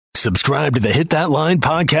Subscribe to the Hit That Line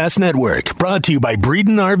Podcast Network, brought to you by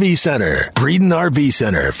Breeden RV Center. Breeden RV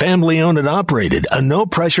Center, family owned and operated, a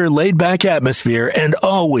no-pressure, laid-back atmosphere, and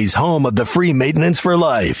always home of the free maintenance for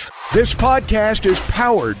life. This podcast is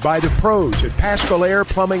powered by the pros at Paschal Air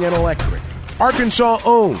Plumbing and Electric. Arkansas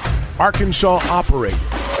owned, Arkansas operated.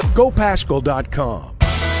 GoPaschal.com.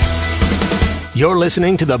 You're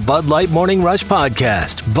listening to the Bud Light Morning Rush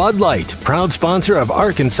Podcast. Bud Light, proud sponsor of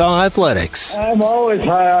Arkansas Athletics. I'm always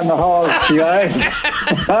high on the hog, guys.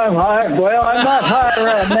 I'm high. Well, I'm not high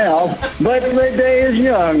right now, but the day is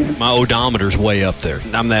young. My odometer's way up there.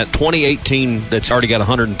 I'm that 2018 that's already got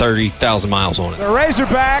 130,000 miles on it. The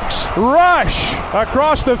Razorbacks rush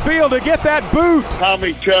across the field to get that boot.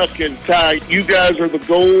 Tommy, Chuck, and Ty, you guys are the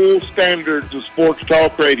gold standards of sports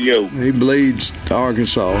talk radio. He bleeds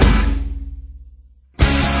Arkansas.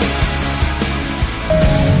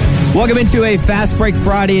 Welcome into a Fast Break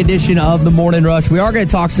Friday edition of the Morning Rush. We are going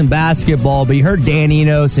to talk some basketball, but you heard Dan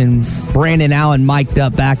Enos and Brandon Allen mic'd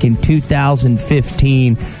up back in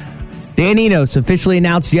 2015. Dan Enos officially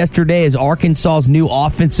announced yesterday as Arkansas's new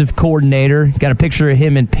offensive coordinator. Got a picture of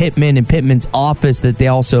him and Pittman's office that they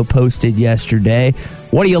also posted yesterday.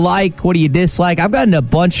 What do you like? What do you dislike? I've gotten a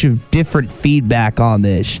bunch of different feedback on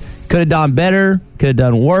this. Could have done better, could have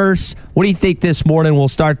done worse. What do you think this morning? We'll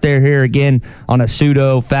start there here again on a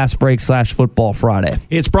pseudo Fast Break / Football Friday.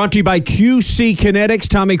 It's brought to you by QC Kinetics.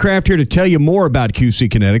 Tommy Kraft here to tell you more about QC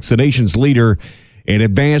Kinetics, the nation's leader in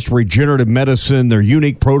advanced regenerative medicine. Their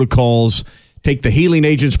unique protocols take the healing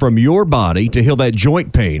agents from your body to heal that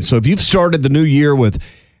joint pain. So if you've started the new year with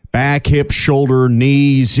back, hip, shoulder,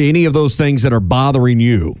 knees, any of those things that are bothering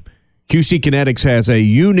you, QC Kinetics has a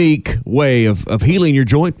unique way of healing your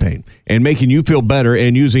joint pain and making you feel better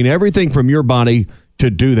and using everything from your body to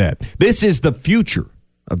do that. This is the future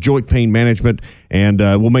of joint pain management and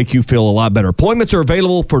will make you feel a lot better. Appointments are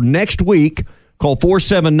available for next week. Call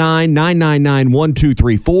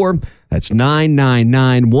 479-999-1234. That's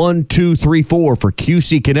 999-1234 for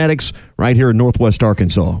QC Kinetics right here in Northwest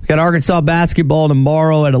Arkansas. Got Arkansas basketball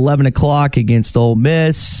tomorrow at 11 o'clock against Ole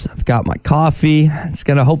Miss. I've got my coffee. It's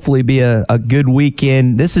going to hopefully be a good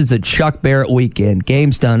weekend. This is a Chuck Barrett weekend.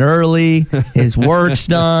 Game's done early. His work's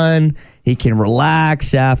done. He can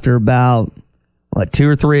relax after about 2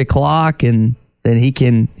 or 3 o'clock, and then he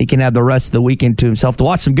can have the rest of the weekend to himself to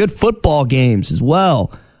watch some good football games as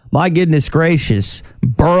well. My goodness gracious.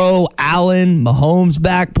 Burrow, Allen, Mahomes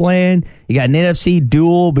back playing. You got an NFC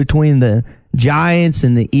duel between the Giants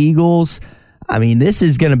and the Eagles. I mean, this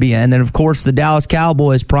is going to be, and then of course the Dallas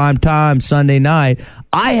Cowboys prime time Sunday night.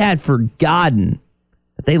 I had forgotten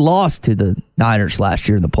that they lost to the Niners last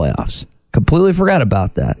year in the playoffs. Completely forgot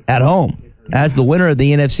about that at home as the winner of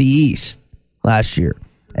the NFC East last year.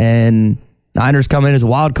 And Niners come in as a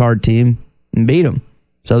wild card team and beat them.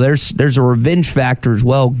 So there's a revenge factor as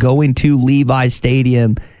well, going to Levi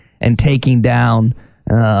Stadium and taking down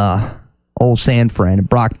old San Fran and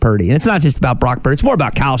Brock Purdy. And it's not just about Brock Purdy. It's more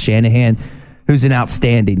about Kyle Shanahan, who's an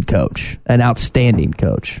outstanding coach.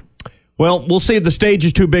 Well, we'll see if the stage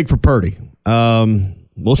is too big for Purdy.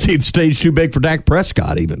 We'll see if the stage is too big for Dak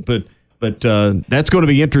Prescott even. But that's going to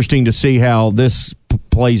be interesting to see how this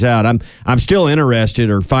plays out. I'm still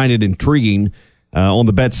interested or find it intriguing on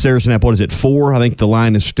the Bet Saracen app. What is it, 4? I think the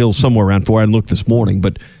line is still somewhere around 4. I looked this morning,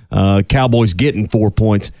 but Cowboys getting 4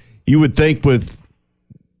 points. You would think with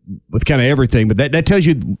kind of everything, but that tells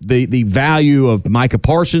you the value of Micah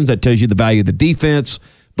Parsons. That tells you the value of the defense.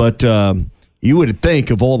 But you would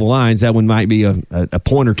think of all the lines, that one might be a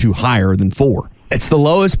point or two higher than 4. It's the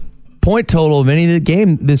lowest point total of any of the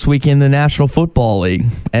game this week in the National Football League,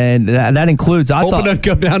 and that includes. Hope it doesn't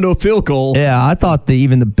come down to a field goal. Yeah, I thought that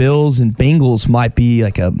even the Bills and Bengals might be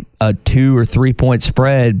like a 2 or 3 point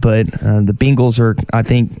spread, but the Bengals are, I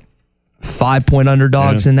think, 5-point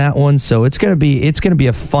underdogs in that one. So it's gonna be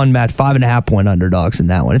a fun match. 5.5-point underdogs in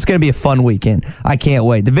that one. It's gonna be a fun weekend. I can't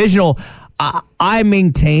wait. Divisional. I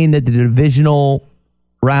maintain that the divisional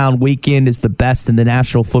round weekend is the best in the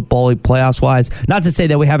National Football League playoffs wise. Not to say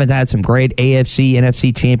that we haven't had some great AFC,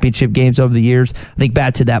 NFC championship games over the years. I think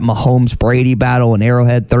back to that Mahomes-Brady battle in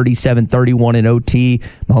Arrowhead, 37-31 in OT.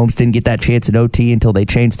 Mahomes didn't get that chance in OT until they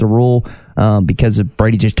changed the rule because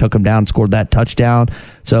Brady just took him down and scored that touchdown.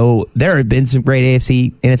 So there have been some great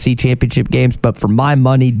AFC, NFC championship games, but for my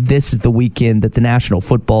money, this is the weekend that the National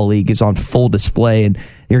Football League is on full display, and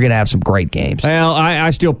you're going to have some great games. Well, I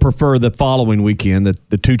still prefer the following weekend,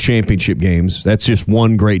 the 2 championship games. That's just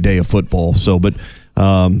one great day of football. So, but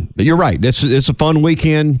you're right. It's a fun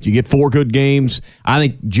weekend. You get 4 good games. I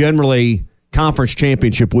think generally conference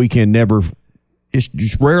championship weekend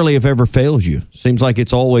just rarely if ever fails you. Seems like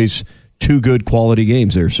it's always two good quality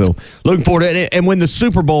games there. So looking forward to it. And when the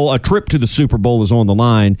Super Bowl, a trip to the Super Bowl is on the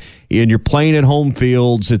line, and you're playing at home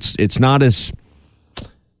fields, it's not as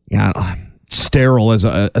sterile as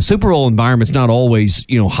a Super Bowl environment. It's not always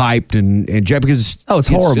hyped and because it's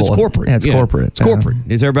horrible. It's corporate. Yeah, it's corporate. It's corporate.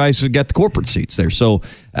 Everybody's got the corporate seats there. So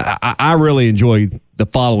I really enjoy the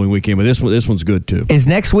following weekend, but this one's good too. Is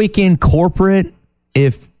next weekend corporate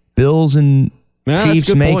if Bills and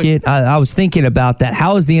Chiefs make it? I was thinking about that.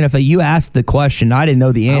 How is the NFL? You asked the question. I didn't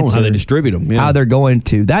know the answer. I don't know how they distribute them. Yeah. How they're going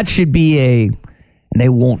to. That should be and they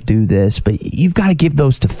won't do this, but you've got to give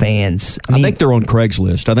those to fans. I think they're on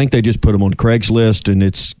Craigslist. I think they just put them on Craigslist, and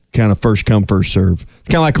it's kind of first come, first serve. It's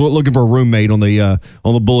kind of like looking for a roommate on the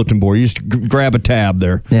bulletin board. You just grab a tab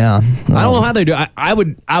there. Yeah. I don't know how they do. I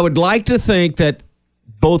would like to think that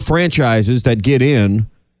both franchises that get in.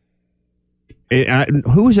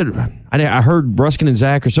 Who is it? I heard Ruskin and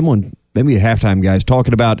Zach or someone, maybe a halftime guys,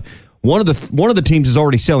 talking about one of the teams is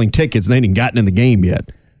already selling tickets and they ain't gotten in the game yet.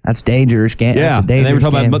 That's dangerous. And they were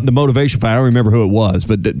talking about the motivation fight. I don't remember who it was,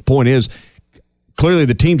 but the point is, clearly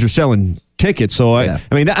the teams are selling tickets. So I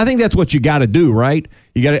think that's what you got to do, right?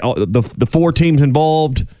 You got the four teams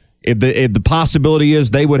involved. If the possibility is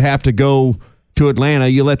they would have to go to Atlanta,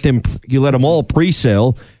 you let them all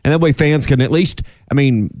pre-sale, and that way fans can at least,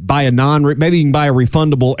 buy maybe you can buy a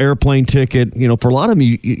refundable airplane ticket. For a lot of them,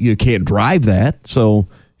 you can't drive that, so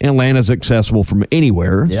Atlanta's accessible from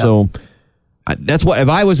anywhere. Yep. So that's what, if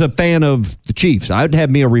I was a fan of the Chiefs, I'd have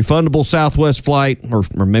me a refundable Southwest flight,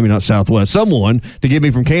 or maybe not Southwest, someone to get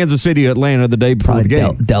me from Kansas City to Atlanta the day before the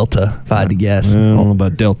game. Delta, if I had to guess. I don't know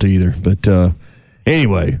about Delta either, but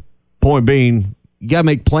anyway, point being, you got to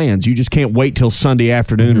make plans. You just can't wait till Sunday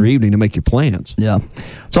afternoon or evening to make your plans. Yeah.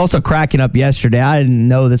 It's also cracking up yesterday. I didn't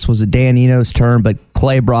know this was a Dan Enos term, but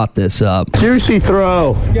Clay brought this up. Juicy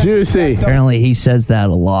throw. Juicy. Apparently he says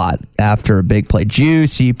that a lot after a big play.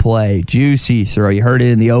 Juicy play. Juicy throw. You heard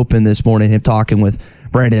it in the open this morning, him talking with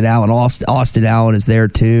Brandon Allen. Austin Allen is there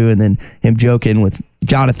too, and then him joking with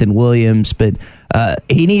Jonathan Williams. But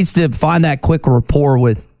he needs to find that quick rapport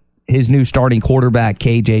with his new starting quarterback,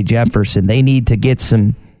 KJ Jefferson. They need to get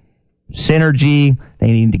some synergy.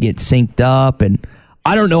 They need to get synced up. And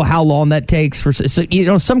I don't know how long that takes.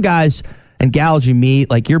 Some guys and gals you meet,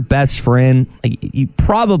 like your best friend, like you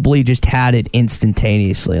probably just had it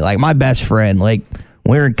instantaneously. Like my best friend, like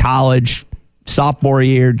we were in college, sophomore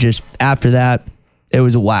year, just after that, it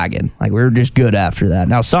was a wagon. Like we were just good after that.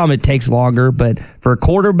 Now some it takes longer, but for a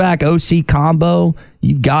quarterback OC combo,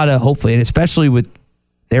 you've got to hopefully, and especially with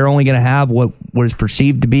they're only going to have what is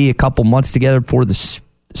perceived to be a couple months together before the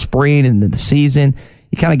spring and the season.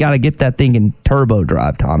 You kind of got to get that thing in turbo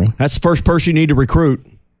drive, Tommy. That's the first person you need to recruit.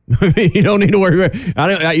 You don't need to worry.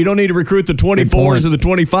 You don't need to recruit the 24s or the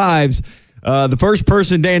 25s. The first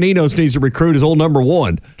person Dan Enos needs to recruit is old number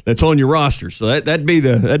one that's on your roster. So that'd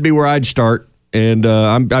be where I'd start. And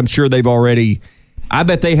I'm sure they've already. I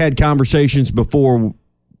bet they had conversations before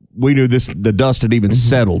we knew the dust had even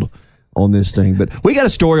settled on this thing. But we got a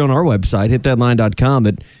story on our website, hitthatline.com,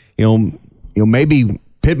 that maybe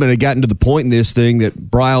Pittman had gotten to the point in this thing that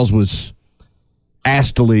Briles was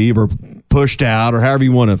asked to leave or pushed out, or however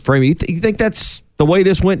you want to frame it. You think that's the way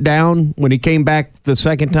this went down when he came back the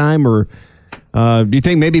second time, or do you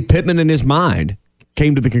think maybe Pittman in his mind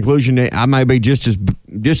came to the conclusion that I might be just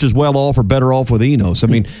as well off or better off with Enos? I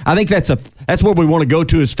think that's where we want to go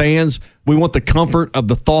to as fans. We want the comfort of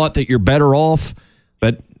the thought that you're better off,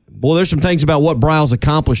 but well, there's some things about what Briles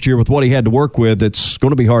accomplished here with what he had to work with that's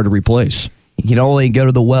going to be hard to replace. You can only go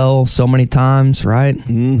to the well so many times, right?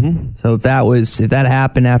 Mm-hmm. So if that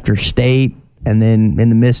happened after State and then in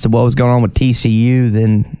the midst of what was going on with TCU,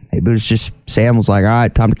 then maybe it was just Sam was like, all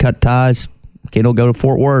right, time to cut ties. Kid will go to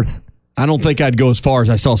Fort Worth. I don't think I'd go as far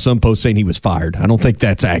as I saw some posts saying he was fired. I don't think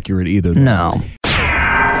that's accurate either. No.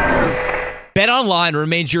 BetOnline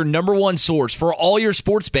remains your number one source for all your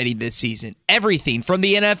sports betting this season. Everything from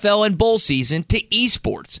the NFL and bowl season to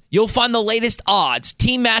esports. You'll find the latest odds,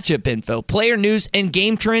 team matchup info, player news, and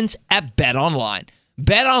game trends at BetOnline.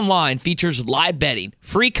 BetOnline features live betting,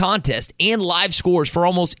 free contests, and live scores for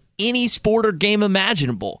almost any sport or game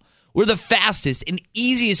imaginable. We're the fastest and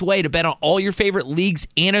easiest way to bet on all your favorite leagues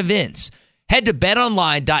and events. Head to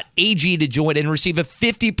betonline.ag to join and receive a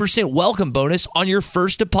 50% welcome bonus on your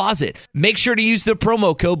first deposit. Make sure to use the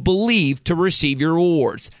promo code BELIEVE to receive your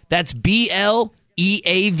rewards. That's BLEAV.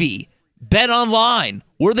 BetOnline,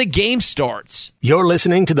 where the game starts. You're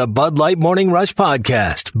listening to the Bud Light Morning Rush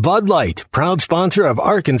Podcast. Bud Light, proud sponsor of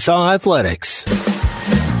Arkansas Athletics.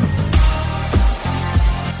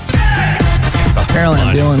 Apparently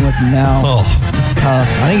I'm dealing with him now. It's tough.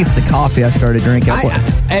 I think it's the coffee I started drinking.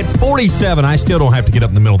 At 47, I still don't have to get up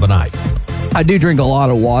in the middle of the night. I do drink a lot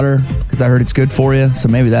of water because I heard it's good for you, so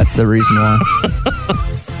maybe that's the reason why.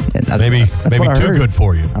 Maybe too good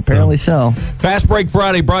for you. Apparently so. Fast Break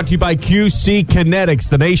Friday brought to you by QC Kinetics,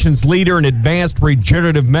 the nation's leader in advanced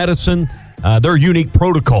regenerative medicine. Their unique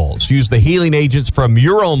protocols use the healing agents from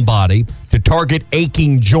your own body to target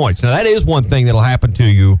aching joints. Now, that is one thing that'll happen to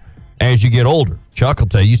you as you get older. Chuck will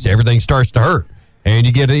tell you, everything starts to hurt, and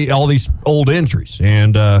you get all these old injuries.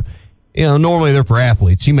 And, normally they're for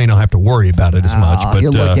athletes. You may not have to worry about it as much. But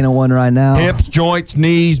you're looking at one right now. Hips, joints,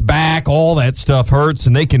 knees, back, all that stuff hurts,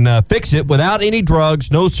 and they can fix it without any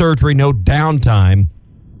drugs, no surgery, no downtime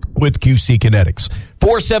with QC Kinetics.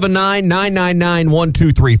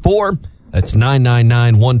 479-999-1234. That's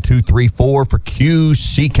 999-1234 for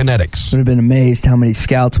QC Kinetics. Would have been amazed how many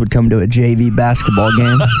scouts would come to a JV basketball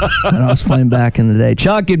game when I was playing back in the day.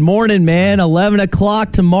 Chuck, good morning, man. 11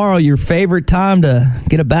 o'clock tomorrow, your favorite time to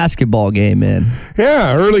get a basketball game in.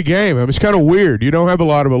 Yeah, early game. It's kind of weird. You don't have a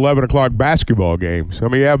lot of 11 o'clock basketball games. I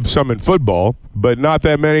mean, you have some in football, but not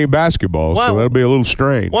that many in basketball, so that'll be a little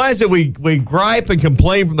strange. Why is it we gripe and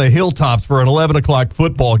complain from the hilltops for an 11 o'clock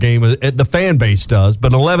football game? The fan base does,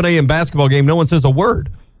 but an 11 a.m. basketball game, no one says a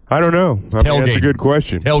word. I don't know. That's a good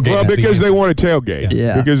question. Tailgate. Well, because they want to tailgate.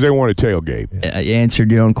 Yeah. Because they want to tailgate. You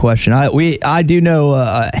answered your own question. I do know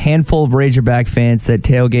a handful of Razorback fans that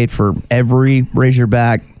tailgate for every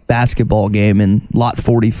Razorback basketball game in Lot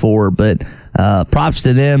 44, but props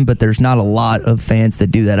to them, but there's not a lot of fans that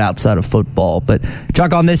do that outside of football. But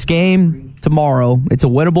Chuck, on this game tomorrow, it's a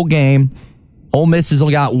winnable game. Ole Miss has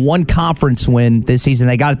only got one conference win this season.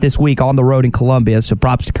 They got it this week on the road in Columbia, so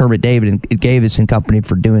props to Kermit David and Gavis and company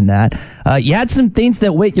for doing that. You had some things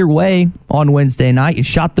that went your way on Wednesday night. You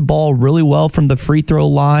shot the ball really well from the free throw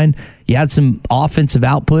line. You had some offensive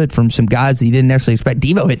output from some guys that you didn't necessarily expect.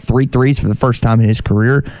 Devo hit 3 threes for the first time in his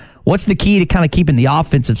career. What's the key to kind of keeping the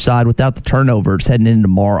offensive side without the turnovers heading into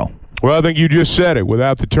tomorrow? Well, I think you just said it,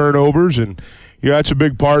 without the turnovers, and that's a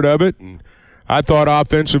big part of it. And I thought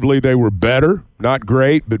offensively they were better, not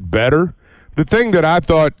great, but better. The thing that I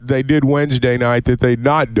thought they did Wednesday night that they'd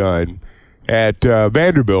not done at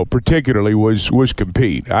Vanderbilt particularly was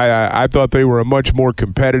compete. I thought they were a much more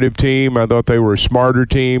competitive team. I thought they were a smarter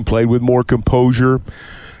team, played with more composure.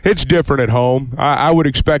 It's different at home. I would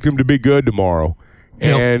expect them to be good tomorrow.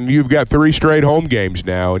 And you've got 3 straight home games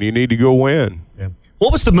now, and you need to go win. Yeah.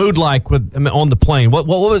 What was the mood like on the plane? What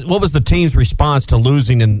was the team's response to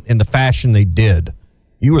losing in the fashion they did?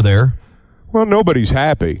 You were there. Well, nobody's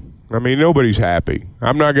happy. I mean, nobody's happy.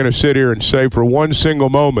 I'm not going to sit here and say for one single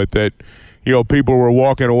moment that, people were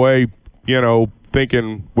walking away,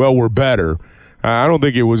 thinking, well, we're better. I don't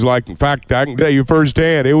think it was like, in fact, I can tell you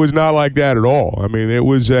firsthand, it was not like that at all. I mean, it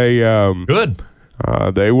was a good.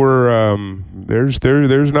 They were.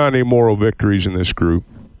 There's not any moral victories in this group.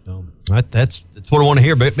 No, that's what I want to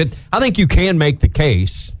hear. But I think you can make the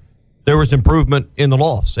case there was improvement in the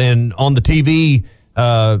loss, and on the TV,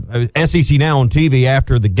 SEC Now on TV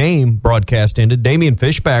after the game broadcast ended, Damian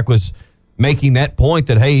Fishback was making that point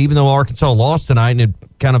that hey, even though Arkansas lost tonight in a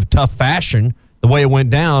kind of tough fashion, the way it went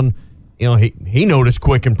down, he noticed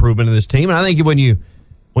quick improvement in this team, and I think when you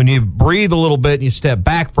breathe a little bit and you step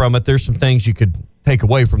back from it, there's some things you could take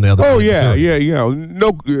away from the other. Oh, yeah.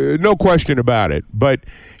 No question about it. But,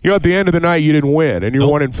 at the end of the night, you didn't win, and you're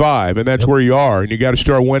 1-5, and that's where you are, and you got to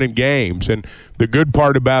start winning games. And the good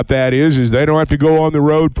part about that is they don't have to go on the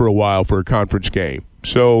road for a while for a conference game.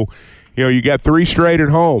 So, you got 3 straight at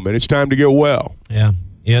home, and it's time to get well. Yeah.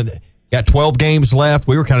 Got 12 games left.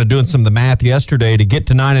 We were kind of doing some of the math yesterday to get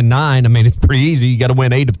to 9-9. I mean, it's pretty easy. You got to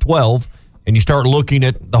win 8 of 12. And you start looking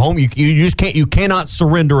at the home. You just can't. You cannot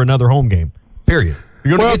surrender another home game. Period.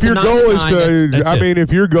 You're going to get to 9-9.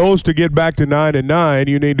 If your goal is to get back to 9-9,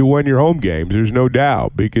 you need to win your home games. There's no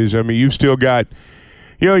doubt because you've still got,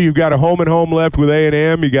 you've got a home and home left with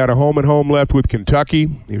A&M. You got a home and home left with Kentucky.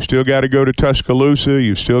 You've still got to go to Tuscaloosa.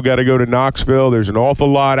 You've still got to go to Knoxville. There's an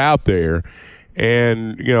awful lot out there.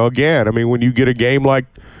 And again, when you get a game like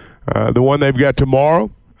the one they've got tomorrow.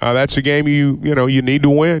 That's a game you need to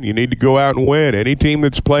win. You need to go out and win. Any team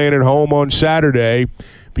that's playing at home on Saturday,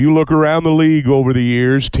 if you look around the league over the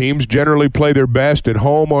years, teams generally play their best at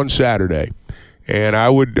home on Saturday. And I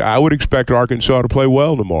would expect Arkansas to play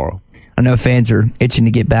well tomorrow. I know fans are itching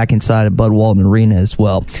to get back inside of Bud Walton Arena as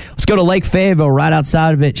well. Let's go to Lake Fayetteville, right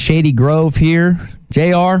outside of it, Shady Grove here.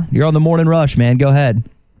 JR, you're on the morning rush, man. Go ahead.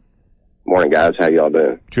 Morning, guys. How y'all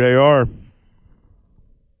doing? JR.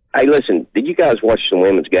 Hey, listen, did you guys watch the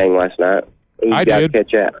women's game last night? I did.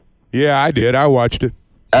 Catch that? Yeah, I did. I watched it.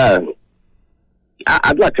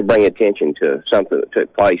 I'd like to bring attention to something that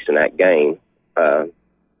took place in that game.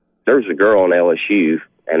 There was a girl on LSU,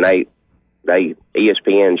 and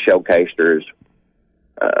ESPN showcased her as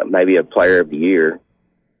maybe a player of the year,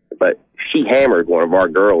 but she hammered one of our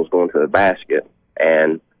girls going to the basket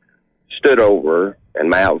and stood over her and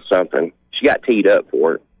mouthed something. She got teed up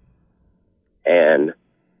for it. And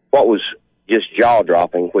what was just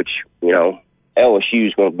jaw-dropping, which, LSU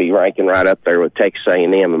is going to be ranking right up there with Texas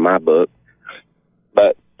A&M in my book,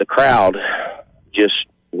 but the crowd just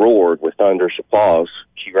roared with thunderous applause.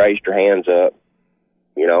 She raised her hands up,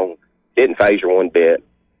 didn't faze her one bit.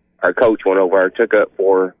 Our coach went over and took up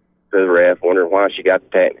for her to the ref, wondering why she got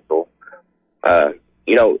the technical. I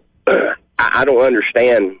don't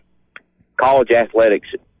understand. College athletics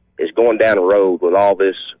is going down the road with all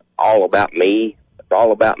this, all about me. It's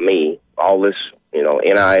all about me. All this,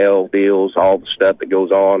 NIL deals, all the stuff that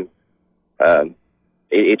goes on.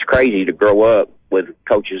 It's crazy to grow up with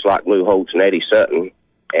coaches like Lou Holtz and Eddie Sutton,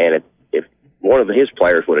 and if one of his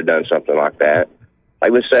players would have done something like that, they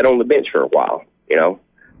would have sat on the bench for a while.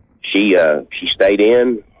 She stayed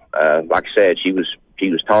in. Like I said, she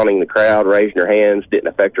was taunting the crowd, raising her hands, didn't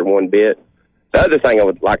affect her one bit. The other thing I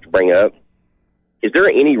would like to bring up, is there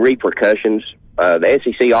any repercussions? The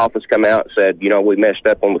SEC office come out and said, we messed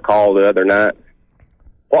up on the call the other night.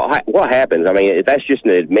 What happens? I mean, if that's just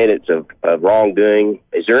an admittance of wrongdoing,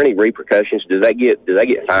 is there any repercussions? Do they get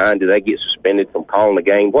fined? Do they get suspended from calling the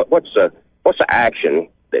game? What's the action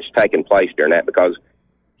that's taking place during that? Because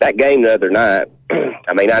that game the other night,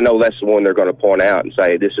 I mean, I know that's the one they're going to point out and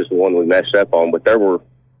say this is the one we messed up on. But there were,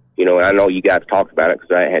 and I know you guys talked about it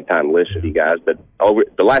because I hadn't had time to listen to you guys. But over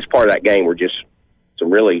the last part of that game were just some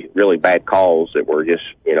really, really bad calls that were just,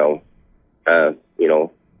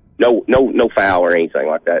 no foul or anything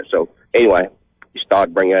like that. So anyway, just thought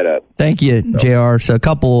I'd bring that up. Thank you, JR. So a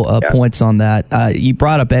couple points on that. You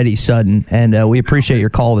brought up Eddie Sutton, and we appreciate your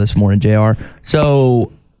call this morning, JR.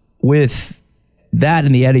 So with that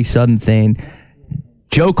and the Eddie Sutton thing,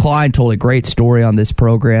 Joe Klein told a great story on this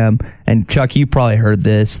program, and Chuck, you probably heard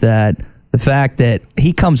this, that the fact that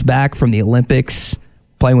he comes back from the Olympics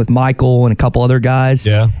playing with Michael and a couple other guys.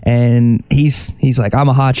 Yeah. And he's like, I'm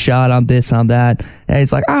a hot shot, I'm this, I'm that. And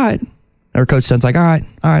he's like, all right. Or Coach Sutton's like, all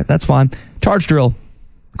right, that's fine. Charge drill.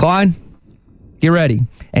 Klein, get ready.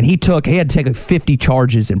 And he had to take like 50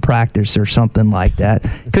 charges in practice or something like that.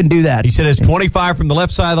 Couldn't do that. He said it's 25 from the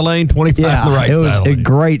left side of the lane, 25 from the right side of the lane. It was a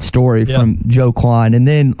great story from Joe Klein. And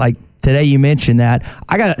then, like, today you mentioned that.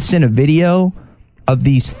 I got sent a video of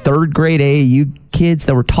these third grade AAU kids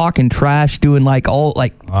that were talking trash, doing I saw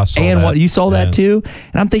that. What you saw that too?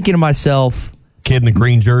 And I'm thinking to myself, kid in the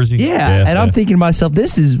green jersey. Yeah, I'm thinking to myself,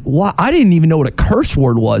 this is why I didn't even know what a curse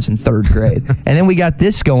word was in third grade. And then we got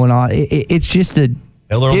this going on. It's just a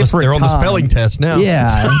different they're on the spelling test now.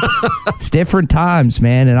 Yeah, it's different times,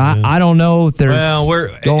 man. And I don't know if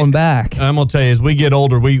we're going back. I'm gonna tell you, as we get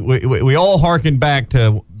older, we all harken back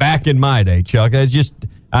in my day, Chuck. It's just.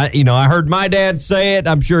 I heard my dad say it.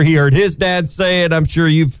 I'm sure he heard his dad say it. I'm sure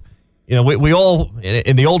we all,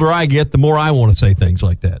 and the older I get, the more I want to say things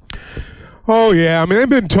like that. Oh, yeah. I mean, they've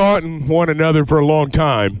been taunting one another for a long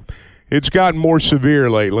time. It's gotten more severe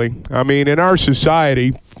lately. I mean, in our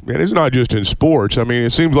society, and it's not just in sports, I mean,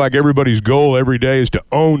 it seems like everybody's goal every day is to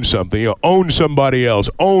own something, own somebody else,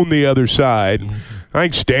 own the other side. I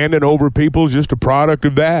think standing over people is just a product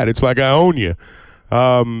of that. It's like I own you.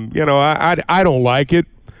 I don't like it.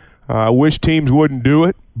 I wish teams wouldn't do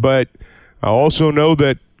it, but I also know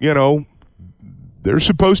that, they're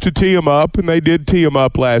supposed to tee them up, and they did tee them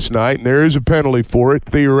up last night, and there is a penalty for it,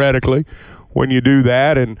 theoretically, when you do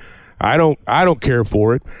that, and I don't care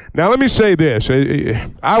for it. Now, let me say this.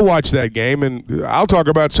 I watched that game, and I'll talk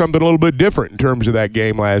about something a little bit different in terms of that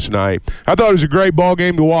game last night. I thought it was a great ball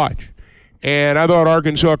game to watch, and I thought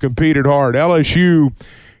Arkansas competed hard. LSU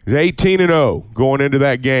is 18-0 going into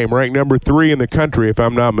that game, ranked number 3 in the country, if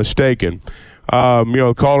I'm not mistaken.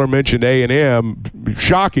 The caller mentioned A&M.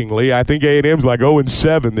 Shockingly, I think A&M's like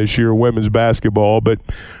 0-7 this year, women's basketball. But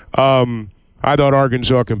I thought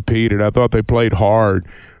Arkansas competed. I thought they played hard.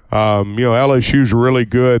 LSU's really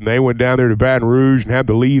good, and they went down there to Baton Rouge and had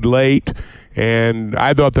the lead late. And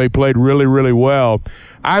I thought they played really, really well.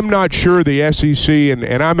 I'm not sure the SEC,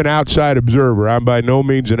 and I'm an outside observer. I'm by no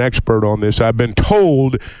means an expert on this. I've been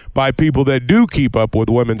told by people that do keep up with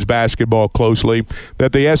women's basketball closely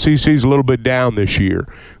that the SEC is a little bit down this year,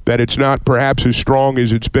 that it's not perhaps as strong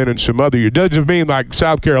as it's been in some other years. Doesn't mean like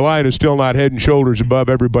South Carolina is still not head and shoulders above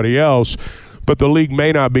everybody else, but the league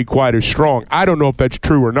may not be quite as strong. I don't know if that's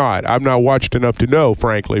true or not. I've not watched enough to know,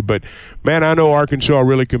 frankly. But, man, I know Arkansas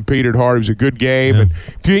really competed hard. It was a good game. Yeah. And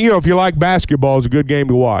if you like basketball, it's a good game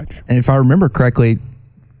to watch. And if I remember correctly,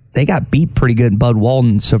 they got beat pretty good in Bud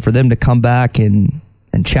Walton. So for them to come back and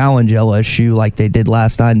challenge LSU like they did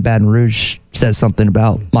last night in Baton Rouge says something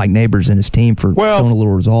about Mike Neighbors and his team for showing a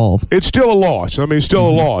little resolve. It's still a loss. I mean, it's still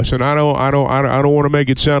a loss, and I don't want to make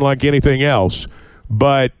it sound like anything else.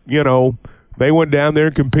 But they went down there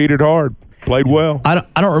and competed hard, played well. I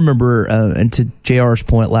don't remember. And to JR's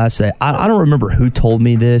point last night, I don't remember who told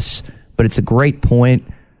me this, but it's a great point.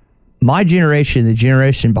 My generation, the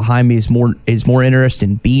generation behind me, is more interested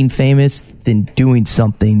in being famous than doing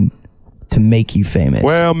something to make you famous.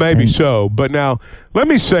 Well, maybe so. But now, let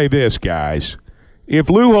me say this, guys. If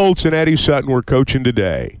Lou Holtz and Eddie Sutton were coaching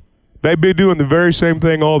today, they'd be doing the very same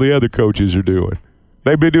thing all the other coaches are doing.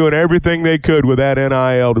 They'd be doing everything they could with that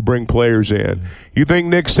NIL to bring players in. You think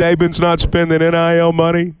Nick Saban's not spending NIL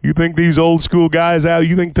money? You think these old school guys out?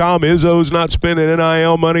 You think Tom Izzo's not spending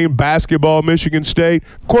NIL money in basketball at Michigan State?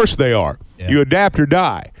 Of course they are. Yeah. You adapt or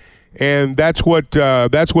die. And that's what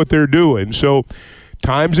they're doing. So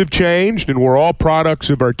times have changed, and we're all products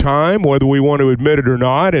of our time, whether we want to admit it or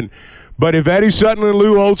not. But if Eddie Sutton and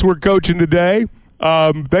Lou Holtz were coaching today,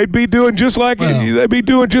 they'd be doing just like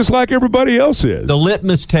everybody else is. The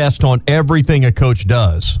litmus test on everything a coach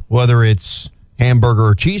does, whether it's hamburger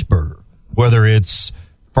or cheeseburger, whether it's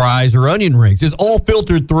fries or onion rings, is all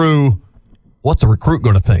filtered through what's the recruit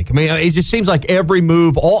going to think. I mean, it just seems like every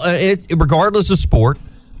move, regardless of sport,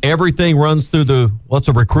 everything runs through the what's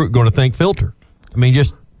a recruit going to think filter. I mean,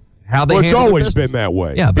 just how they handle it. It's always been that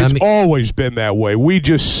way. Yeah, but it's always been that way. We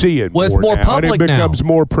just see it more now. It's more public now. It becomes now.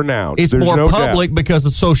 more pronounced. It's more public because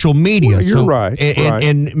of social media. Well, you're right.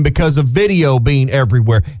 And because of video being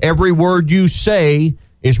everywhere. Every word you say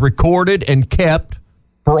is recorded and kept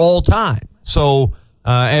for all time. So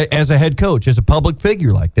as a head coach, as a public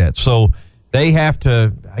figure like that. So they have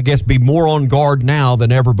to, I guess, be more on guard now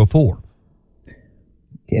than ever before.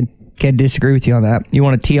 Can't disagree with you on that. You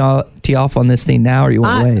want to tee off on this thing now, or you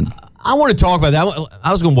want to wait? I want to talk about that.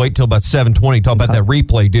 I was going to wait till about 7:20 to talk about that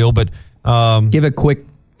replay deal, but give a quick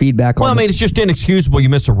feedback on. Well, I mean, it's just inexcusable. You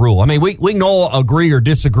miss a rule. I mean, we can all agree or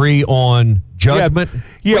disagree on judgment.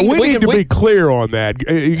 Yeah, we need to be clear on that.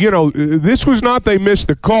 This was not they missed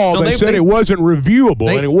the call. No, they said it wasn't reviewable,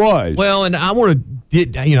 and it was. Well, and I want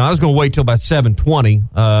to. I was going to wait till about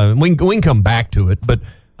 7:20. We can come back to it, but.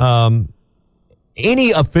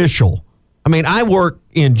 Any official, I mean, I work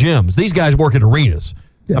in gyms. These guys work at arenas.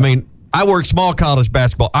 Yeah. I mean, I work small college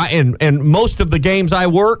basketball. And most of the games I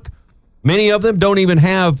work, many of them don't even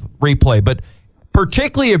have replay. But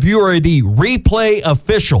particularly if you are the replay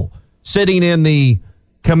official sitting in the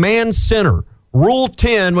command center, Rule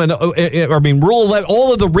 10, Rule 11,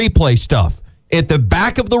 all of the replay stuff at the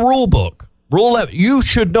back of the rule book. Rule 11, you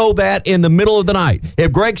should know that in the middle of the night.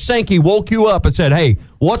 If Greg Sankey woke you up and said, hey,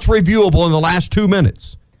 what's reviewable in the last 2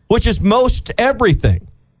 minutes, which is most everything,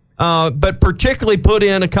 but particularly put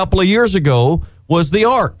in a couple of years ago was the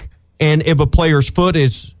arc. And if a player's foot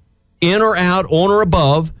is in or out, on or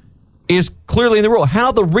above, is clearly in the rule.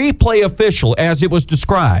 How the replay official, as it was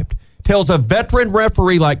described, tells a veteran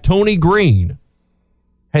referee like Tony Green,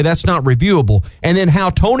 hey, that's not reviewable. And then how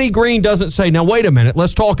Tony Green doesn't say, now, wait a minute,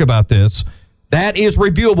 let's talk about this. That is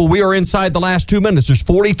reviewable. We are inside the last 2 minutes. There's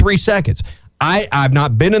 43 seconds. I've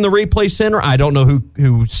not been in the replay center. I don't know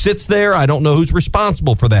who sits there. I don't know who's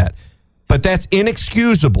responsible for that. But that's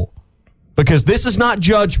inexcusable because this is not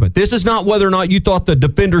judgment. This is not whether or not you thought the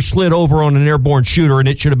defender slid over on an airborne shooter and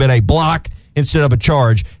it should have been a block instead of a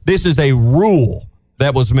charge. This is a rule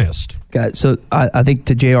that was missed. Okay, so I think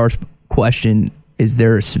to JR's question, is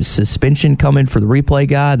there a suspension coming for the replay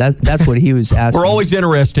guy? That's what he was asking. We're always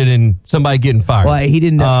interested in somebody getting fired. Well, he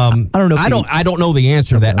didn't. I don't know. I don't know the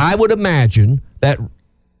answer to that. I would imagine that.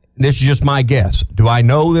 This is just my guess. Do I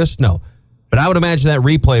know this? No, but I would imagine that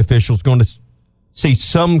replay official is going to see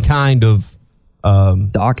some kind of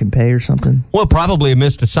dock and pay or something. Well, probably a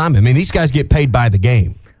missed assignment. I mean, these guys get paid by the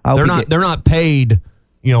game. They're not paid.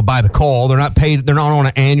 By the call. They're not paid. They're not on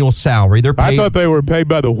an annual salary. They're paid. I thought they were paid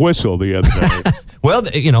by the whistle the other day. Well,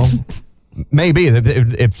 maybe.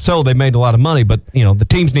 If so, they made a lot of money, but, the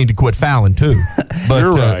teams need to quit fouling, too. But,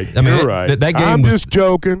 you're right. You're right. That game I'm just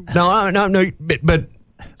joking. No, but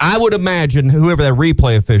I would imagine whoever that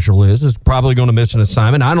replay official is probably going to miss an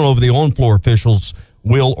assignment. I don't know if the on-floor officials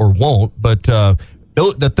will or won't, but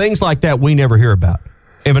the things like that we never hear about.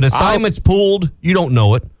 If an assignment's pulled, you don't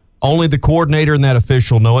know it. Only the coordinator and that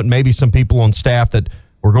official know it, maybe some people on staff that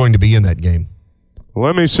were going to be in that game.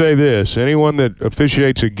 Let me say this. Anyone that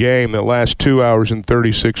officiates a game that lasts 2 hours and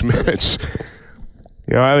 36 minutes,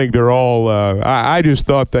 I think they're all I just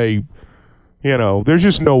thought they, there's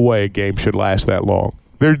just no way a game should last that long.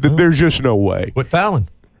 There's just no way. Quit fouling.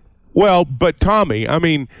 Well, but Tommy,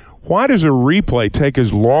 why does a replay take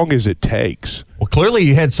as long as it takes? Well, clearly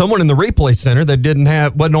you had someone in the replay center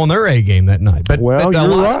that wasn't on their A game that night. But, you're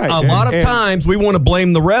right. A lot of times we want to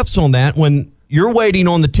blame the refs on that when you're waiting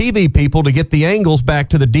on the TV people to get the angles back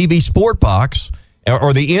to the DV Sport box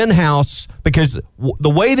or the in-house, because the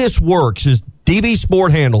way this works is DV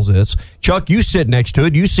Sport handles this. Chuck, you sit next to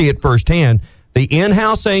it. You see it firsthand. The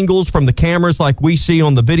in-house angles from the cameras like we see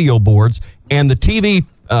on the video boards and the TV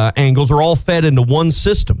angles are all fed into one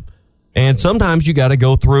system. And sometimes you got to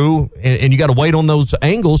go through and you got to wait on those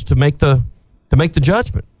angles to make the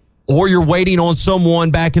judgment. Or you're waiting on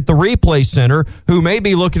someone back at the replay center who may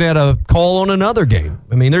be looking at a call on another game.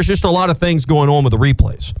 There's just a lot of things going on with the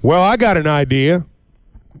replays. Well, I got an idea.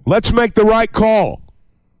 Let's make the right call.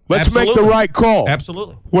 Let's make the right call.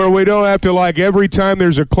 Absolutely. Where we don't have to, every time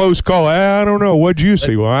there's a close call, I don't know. What'd you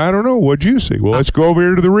see? Well, I don't know. What'd you see? Well, let's go over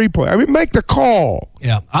here to the replay. Make the call.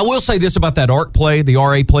 Yeah. I will say this about that ARC play, the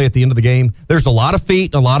RA play at the end of the game. There's a lot of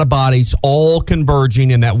feet and a lot of bodies all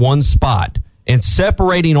converging in that one spot. And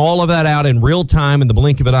separating all of that out in real time in the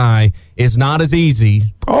blink of an eye is not as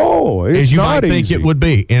easy as you might think it would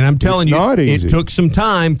be. And I'm telling you, it took some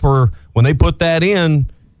time for when they put that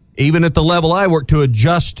in, even at the level I work, to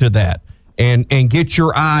adjust to that and get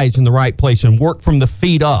your eyes in the right place and work from the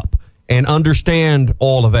feet up and understand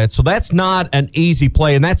all of that. So that's not an easy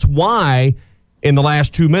play. And that's why in the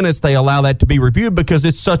last 2 minutes they allow that to be reviewed, because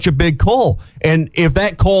it's such a big call. And if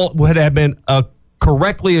that call would have been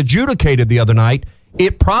correctly adjudicated the other night,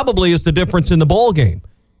 it probably is the difference in the ball game.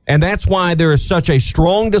 And that's why there is such a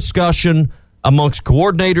strong discussion amongst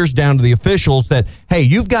coordinators down to the officials that, hey,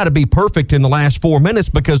 you've got to be perfect in the last 4 minutes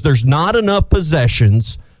because there's not enough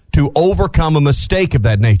possessions to overcome a mistake of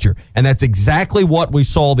that nature. And that's exactly what we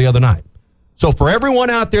saw the other night. So for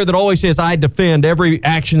everyone out there that always says, I defend every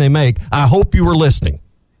action they make, I hope you were listening.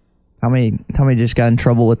 Tommy just got in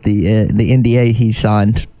trouble with the NDA he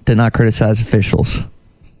signed to not criticize officials.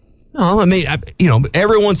 No,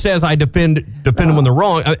 everyone says I defend them when they're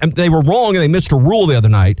wrong. They were wrong and they missed a rule the other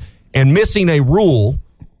night. And missing a rule,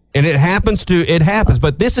 and it happens.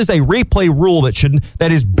 But this is a replay rule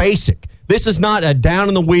that is basic. This is not a down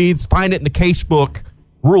in the weeds, find it in the casebook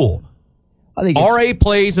rule. I think RA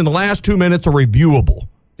plays in the last 2 minutes are reviewable.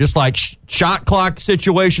 Just like shot clock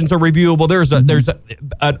situations are reviewable. There's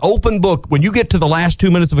an open book. When you get to the last 2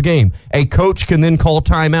 minutes of a game, a coach can then call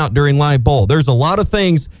timeout during live ball. There's a lot of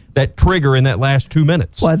things that trigger in that last 2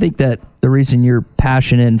 minutes. Well, I think that the reason you're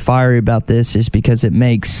passionate and fiery about this is because it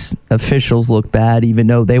makes officials look bad, even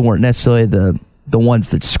though they weren't necessarily the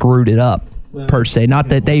ones that screwed it up, per se. Not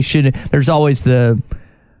that they should. There's always the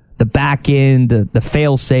back end, the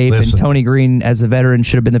fail safe, and Tony Green as a veteran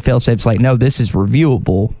should have been the fail safe. It's like, no, this is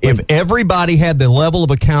reviewable. If everybody had the level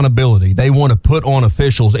of accountability they want to put on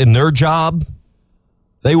officials in their job,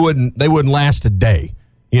 they wouldn't last a day.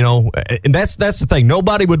 And that's the thing.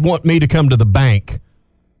 Nobody would want me to come to the bank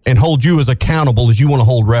and hold you as accountable as you want to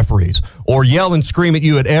hold referees, or yell and scream at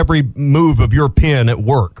you at every move of your pen at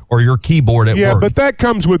work or your keyboard at work. Yeah, but that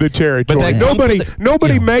comes with the territory.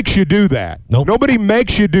 Nobody makes you do that. Nope. Nobody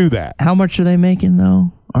makes you do that. How much are they making,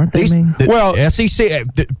 though? Aren't they making? Well, SEC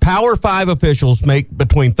Power 5 officials make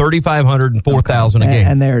between $3,500 and $4,000 a game.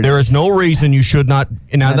 And there is no reason you should not.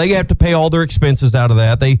 Now they have to pay all their expenses out of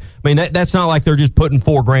that. That's not like they're just putting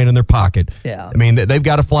 $4,000 in their pocket. Yeah. They've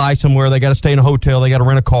got to fly somewhere. They got to stay in a hotel. They got to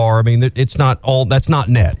rent a car. It's not all. That's not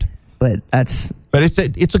net. But it's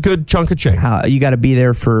a good chunk of change. You got to be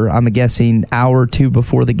there for, I'm guessing, hour or two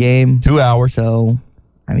before the game. 2 hours. So,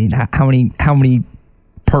 how many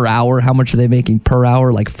per hour? How much are they making per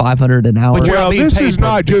hour? Like $500 an hour? Well, this is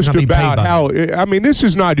not just about how. This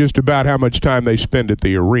is not just about how much time they spend at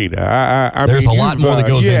the arena. There's a lot more that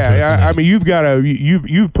goes into it. You've got to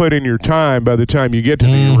you've put in your time by the time you get to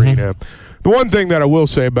the arena. The one thing that I will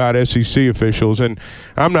say about SEC officials, and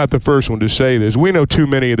I'm not the first one to say this, we know too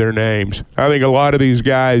many of their names. I think a lot of these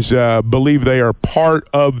guys believe they are part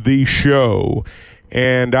of the show,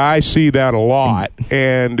 and I see that a lot.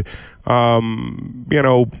 And they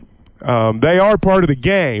are part of the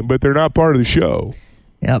game, but they're not part of the show.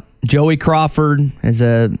 Yep. Joey Crawford is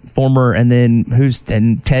a former, and then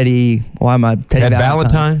Teddy? Why am I Teddy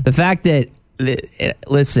Valentine? The fact that,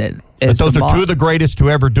 listen, but those are two of the greatest to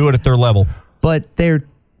ever do it at their level. But they're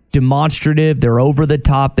demonstrative. They're over the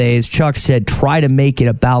top. They, as Chuck said, try to make it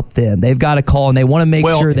about them. They've got a call, and they want to make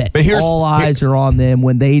sure that all eyes are on them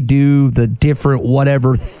when they do the different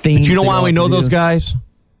whatever things. But you know why we know those guys?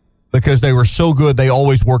 Because they were so good, they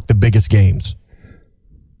always worked the biggest games.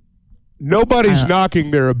 Nobody's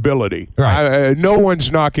knocking their ability. Right. No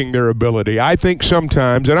one's knocking their ability. I think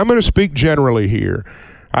sometimes, and I'm going to speak generally here,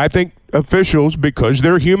 I think officials, because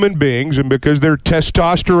they're human beings and because they're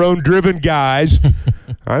testosterone-driven guys,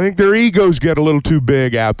 I think their egos get a little too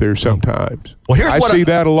big out there sometimes. Well, I see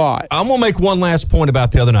that a lot. I'm going to make one last point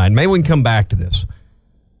about the other night. Maybe we can come back to this.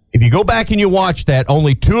 If you go back and you watch that,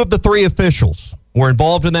 only 2 of the 3 officials were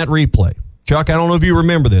involved in that replay. Chuck, I don't know if you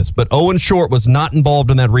remember this, but Owen Short was not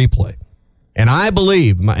involved in that replay. And I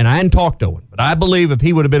believe, and I hadn't talked to Owen, but I believe if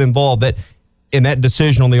he would have been involved in that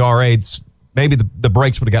decision on the RA, maybe the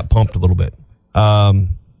brakes would have got pumped a little bit.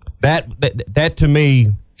 That to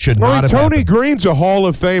me should not have Tony happened. Green's a Hall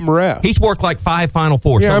of Fame ref. He's worked like 5 Final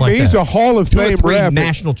Fours. Yeah, I mean, he's a Hall of Fame 2 or 3 ref.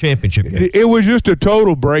 national championship games. It was just a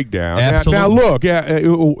total breakdown. Absolutely. Now look,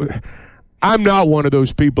 I'm not one of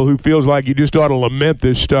those people who feels like you just ought to lament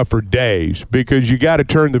this stuff for days, because you got to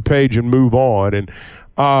turn the page and move on. And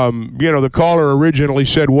the caller originally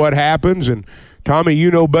said what happens, and Tommy, you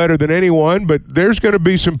know better than anyone, but there's going to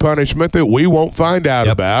be some punishment that we won't find out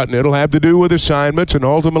about, and it'll have to do with assignments and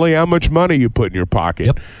ultimately how much money you put in your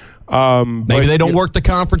pocket. Maybe they don't work the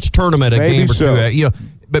conference tournament a game or so. 2.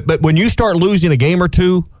 But when you start losing a game or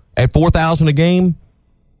 2 at $4,000 a game,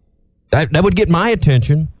 that would get my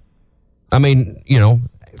attention. I mean, too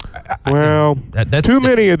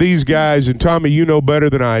many of these guys, and Tommy, you know better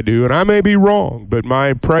than I do, and I may be wrong, but my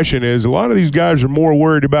impression is a lot of these guys are more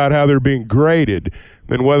worried about how they're being graded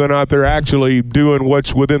than whether or not they're actually doing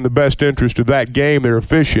what's within the best interest of that game they're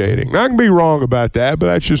officiating. I can be wrong about that, but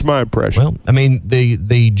that's just my impression. Well, I mean,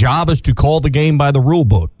 the job is to call the game by the rule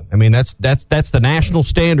book. I mean, that's the national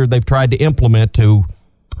standard they've tried to implement to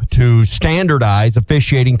standardize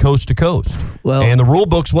officiating coast to coast. Well, and the rule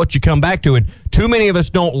book's what you come back to. And too many of us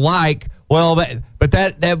don't like,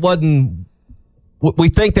 that wasn't, we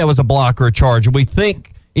think that was a block or a charge. And we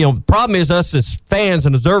think, the problem is us as fans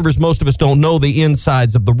and observers, most of us don't know the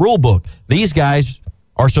insides of the rule book. These guys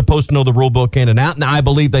are supposed to know the rule book in and out, and I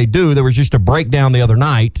believe they do. There was just a breakdown the other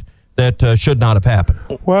night that should not have happened.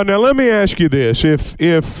 Well, now let me ask you this.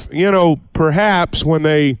 If perhaps when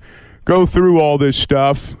they go through all this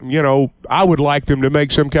stuff, I would like them to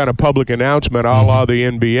make some kind of public announcement a la the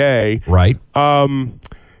NBA. Right.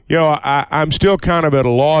 I'm still kind of at a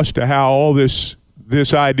loss to how all this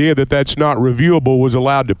idea that's not reviewable was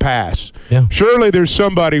allowed to pass. Yeah. Surely there's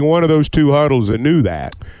somebody in one of those 2 huddles that knew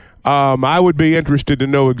that. I would be interested to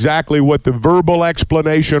know exactly what the verbal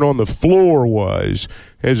explanation on the floor was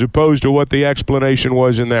as opposed to what the explanation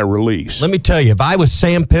was in that release. Let me tell you, if I was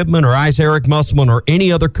Sam Pittman or Eric Musselman or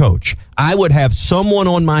any other coach, I would have someone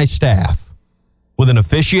on my staff with an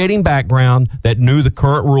officiating background that knew the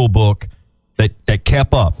current rule book that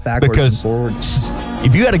kept up. Backwards and forwards.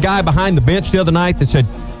 If you had a guy behind the bench the other night that said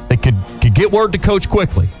they could get word to coach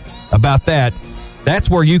quickly about that,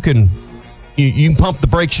 that's where you can pump the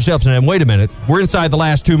brakes yourself and say, wait a minute, we're inside the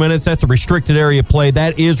last 2 minutes. That's a restricted area play.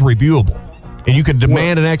 That is reviewable. And you could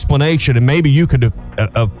demand an explanation, and maybe you could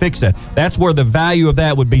fix that. That's where the value of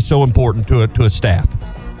that would be so important to a staff.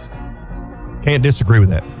 Can't disagree with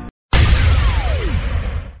that.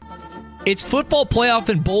 It's football playoff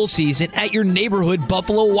and bowl season at your neighborhood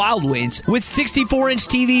Buffalo Wild Wings. With 64-inch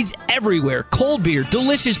TVs everywhere, cold beer,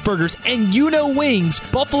 delicious burgers, and wings,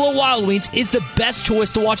 Buffalo Wild Wings is the best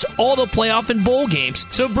choice to watch all the playoff and bowl games.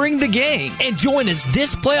 So bring the gang and join us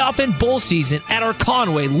this playoff and bowl season at our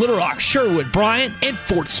Conway, Little Rock, Sherwood, Bryant, and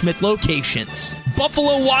Fort Smith locations.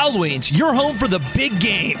 Buffalo Wild Wings, your home for the big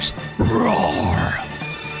games. Roar!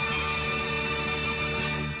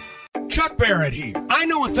 Chuck Barrett here. I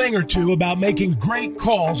know a thing or two about making great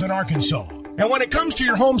calls in Arkansas. And when it comes to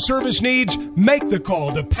your home service needs, make the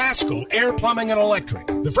call to Paschal Air Plumbing and Electric.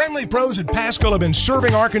 The friendly pros at Paschal have been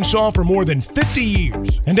serving Arkansas for more than 50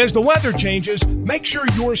 years. And as the weather changes, make sure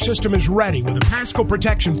your system is ready with a Paschal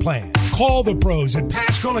protection plan. Call the pros at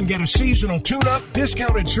Paschal and get a seasonal tune-up,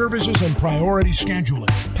 discounted services, and priority scheduling.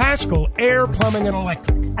 Paschal Air Plumbing and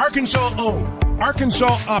Electric. Arkansas owned.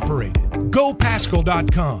 Arkansas operated.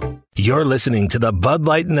 GoPaschal.com. You're listening to the Bud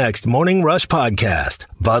Light Next Morning Rush Podcast.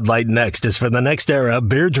 Bud Light Next is for the next era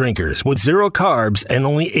beer drinkers with 0 carbs and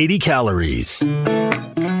only 80 calories. All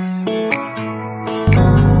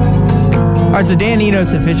right, so Dan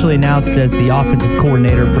Enos officially announced as the offensive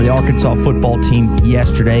coordinator for the Arkansas football team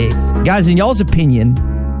yesterday. Guys, in y'all's opinion,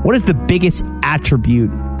 what is the biggest attribute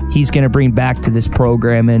he's going to bring back to this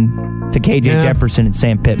program? And to KJ Jefferson and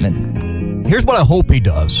Sam Pittman. Here's what I hope he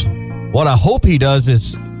does. What I hope he does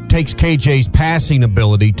is takes KJ's passing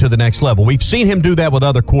ability to the next level. We've seen him do that with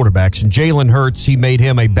other quarterbacks, and Jalen Hurts, he made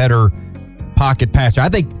him a better pocket passer. I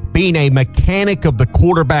think being a mechanic of the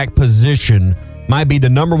quarterback position might be the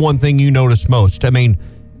number one thing you notice most. I mean,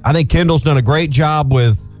 I think Kendall's done a great job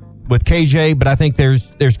with KJ, but I think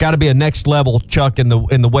there's got to be a next level, Chuck, in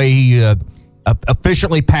the way he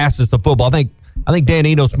efficiently passes the football. I think Dan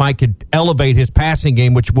Enos could elevate his passing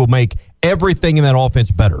game, which will make everything in that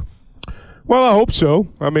offense better. Well, I hope so.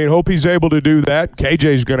 I mean, hope he's able to do that.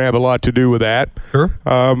 KJ's going to have a lot to do with that. Sure.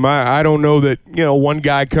 I don't know that, one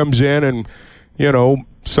guy comes in and,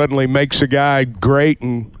 suddenly makes a guy great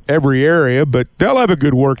in every area, but they'll have a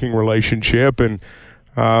good working relationship. And,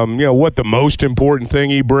 what the most important thing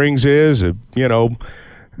he brings is, I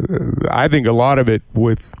think a lot of it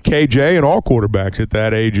with KJ and all quarterbacks at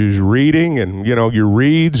that age is reading and, your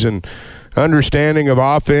reads and understanding of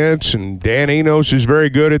offense, and Dan Enos is very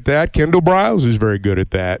good at that. Kendall Briles is very good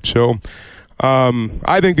at that. So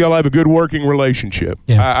I think they'll have a good working relationship.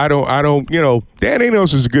 Yeah. I don't, Dan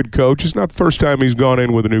Enos is a good coach. It's not the first time he's gone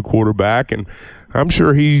in with a new quarterback, and I'm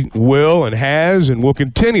sure he will and has and will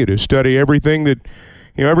continue to study everything that,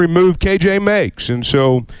 every move KJ makes. And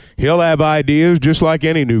so he'll have ideas just like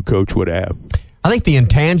any new coach would have. I think the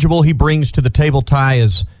intangible he brings to the table, Ty,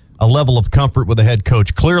 is a level of comfort with the head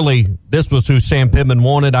coach. Clearly, this was who Sam Pittman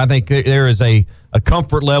wanted. I think there is a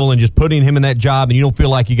comfort level in just putting him in that job, and you don't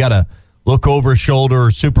feel like you got to look over his shoulder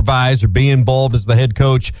or supervise or be involved as the head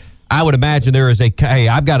coach. I would imagine there is hey,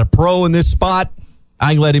 I've got a pro in this spot.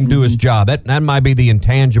 I can let him do his job. That might be the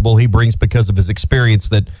intangible he brings because of his experience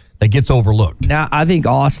that gets overlooked. Now, I think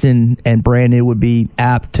Austin and Brandon would be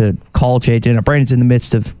apt to call JJ. Now, Brandon's in the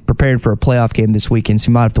midst of preparing for a playoff game this weekend, so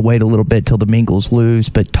you might have to wait a little bit till the Bengals lose.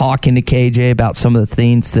 But talking to KJ about some of the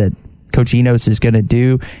things that Coach Enos is going to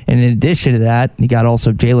do. And in addition to that, you got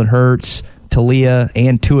also Jalen Hurts, Talia,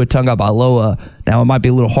 and Tua Tagovailoa. Now, it might be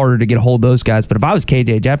a little harder to get a hold of those guys, but if I was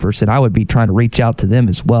KJ Jefferson, I would be trying to reach out to them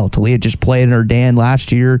as well. Talia just played in Dan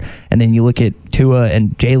last year, and then you look at Tua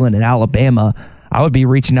and Jalen in Alabama. I would be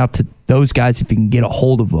reaching out to those guys if you can get a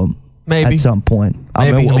hold of them. Maybe at some point.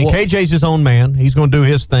 Maybe. I mean, KJ's his own man. He's going to do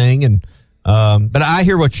his thing, and but I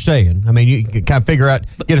hear what you're saying. I mean, you can kind of figure out,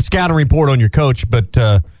 get a scouting report on your coach, but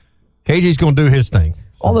KJ's going to do his thing.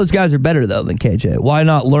 All those guys are better, though, than KJ. Why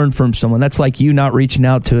not learn from someone? That's like you not reaching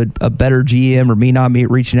out to a better GM or me not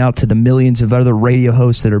reaching out to the millions of other radio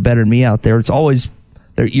hosts that are better than me out there. It's always,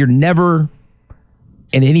 you're never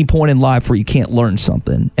at any point in life where you can't learn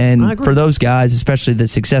something. And for those guys, especially the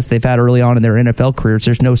success they've had early on in their NFL careers,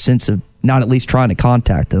 there's no sense of not at least trying to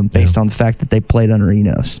contact them based on the fact that they played under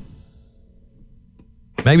Enos.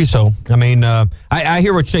 Maybe so. I mean, I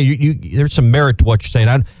hear what you're saying. There's some merit to what you're saying.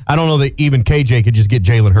 I don't know that even KJ could just get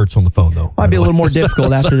Jalen Hurts on the phone, though. Might be a little more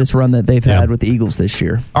difficult after this run that they've had with the Eagles this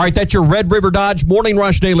year. All right, that's your Red River Dodge Morning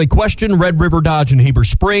Rush Daily Question. Red River Dodge in Heber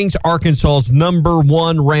Springs, Arkansas's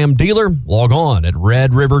 #1 Ram dealer. Log on at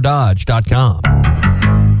redriverdodge.com.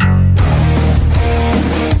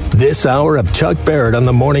 This hour of Chuck Barrett on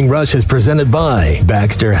the Morning Rush is presented by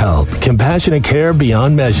Baxter Health. Compassionate care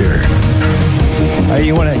beyond measure.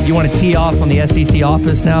 You want to tee off on the SEC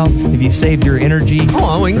office now? Have you saved your energy?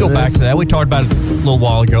 Oh, we can go back to that. We talked about it a little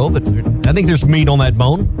while ago, but I think there's meat on that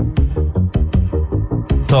bone.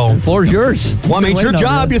 So the floor's yours. Well, I mean, it's your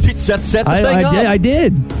job. You set the thing up. I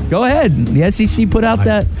did. Go ahead. The SEC put out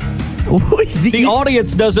that. The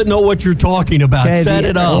audience doesn't know what you're talking about. Okay, Set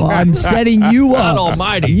it up. I'm setting you up. God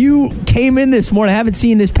almighty. You came in this morning. I haven't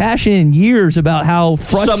seen this passion in years about how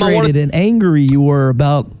frustrated and angry you were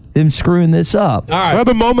about them screwing this up. All right. Well,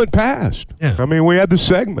 the moment passed. Yeah. I mean, we had the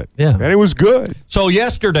segment. Yeah. And it was good. So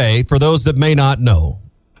yesterday, for those that may not know,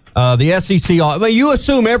 the SEC, I mean, you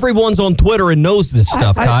assume everyone's on Twitter and knows this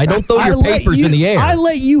stuff, Ty. Don't throw your papers in the air. I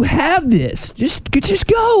let you have this. Just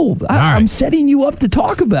go. I'm setting you up to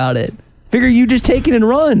talk about it. Figure you just take it and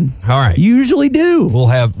run. All right. You usually do. We'll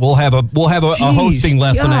have a hosting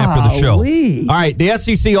lesson after the show. All right. The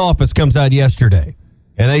SEC office comes out yesterday,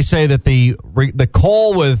 and they say that the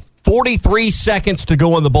call with 43 seconds to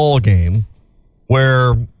go in the ball game,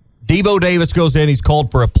 where Devo Davis goes in, he's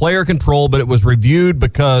called for a player control, but it was reviewed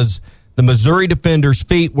because the Missouri defender's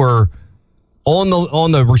feet were on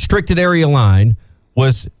the restricted area line,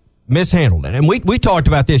 was mishandled. And we talked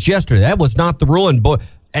about this yesterday. That was not the rule.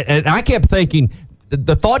 And I kept thinking,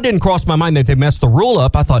 the thought didn't cross my mind that they messed the rule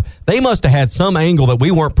up. I thought they must have had some angle that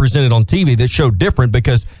we weren't presented on TV that showed different,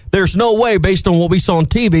 because there's no way, based on what we saw on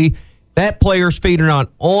TV, that player's feet are not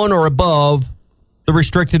on or above the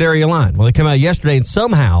restricted area line. Well, they come out yesterday, and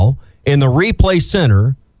somehow in the replay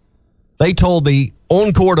center, they told the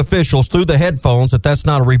on-court officials through the headphones that that's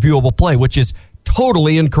not a reviewable play, which is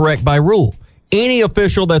totally incorrect by rule. Any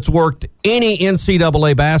official that's worked any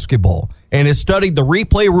NCAA basketball and has studied the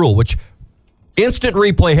replay rule, which instant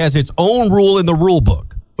replay has its own rule in the rule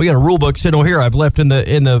book. We got a rule book sitting over here I've left in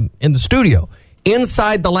the studio.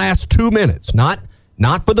 Inside the last 2 minutes, not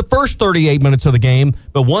for the first 38 minutes of the game,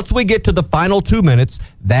 but once we get to the final 2 minutes,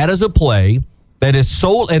 that is a play that is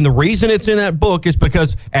so, and the reason it's in that book is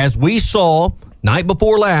because, as we saw night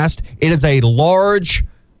before last, it is a large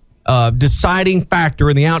deciding factor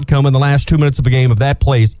in the outcome in the last 2 minutes of a game if that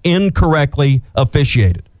play is incorrectly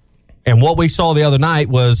officiated. And what we saw the other night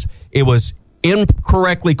was it was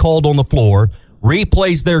incorrectly called on the floor,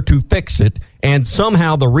 replays there to fix it, and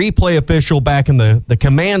somehow the replay official back in the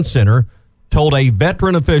command center told a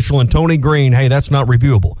veteran official in Tony Green, hey, that's not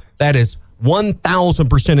reviewable. That is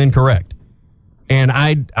 1,000% incorrect. And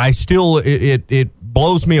I still, it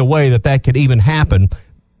blows me away that could even happen.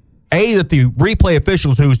 That the replay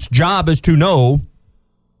officials whose job is to know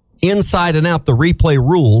inside and out the replay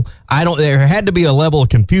rule, there had to be a level of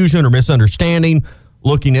confusion or misunderstanding,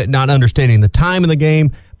 looking at not understanding the time in the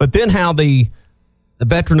game, but then how the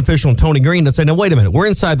veteran official and Tony Green would say, now, wait a minute, we're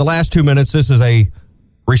inside the last 2 minutes. This is a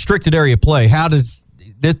restricted area play. How does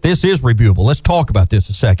this is reviewable? Let's talk about this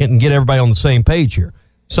a second and get everybody on the same page here.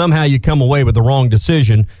 Somehow you come away with the wrong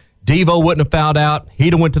decision. Devo wouldn't have fouled out.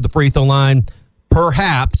 He'd have went to the free throw line.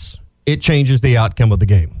 Perhaps it changes the outcome of the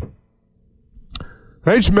game.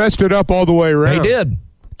 They just messed it up all the way around. They did.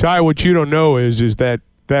 Ty, what you don't know is that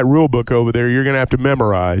rule book over there you're going to have to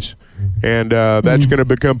memorize, and that's going to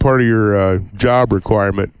become part of your job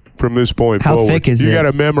requirement from this point forward. How thick is it? You got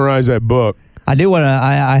to memorize that book. I do want to.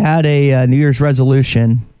 I had a New Year's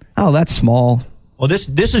resolution. Oh, that's small. Well, this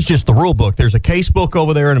is just the rule book. There's a case book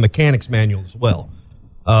over there and a mechanics manual as well.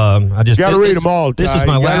 I just got to read them all. Ty. This is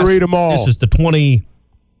my last. Got to read them all. This is the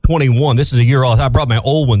 2021. This is a year old. I brought my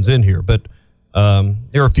old ones in here, but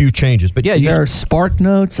there are a few changes. But yeah, there are Spark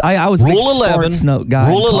Notes. I was Rule 11. Note guy.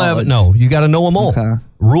 Rule 11. No, you got to know them all. Okay.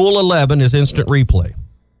 Rule 11 is instant replay,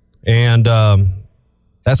 and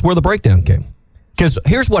that's where the breakdown came. Because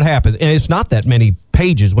here's what happens, and it's not that many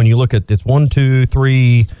pages when you look at this. 1, 2,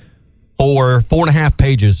 3, 4, 4.5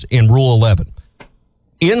 pages in Rule 11.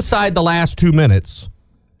 Inside the last 2 minutes,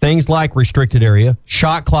 things like restricted area,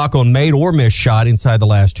 shot clock on made or missed shot inside the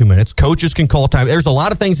last 2 minutes. Coaches can call time. There's a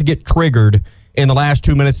lot of things that get triggered in the last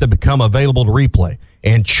 2 minutes that become available to replay.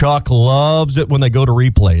 And Chuck loves it when they go to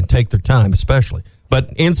replay and take their time, especially.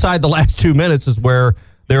 But inside the last 2 minutes is where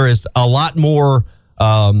there is a lot more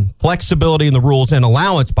flexibility in the rules and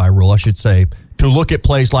allowance by rule, I should say, to look at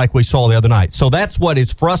plays like we saw the other night. So that's what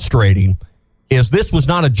is frustrating, is this was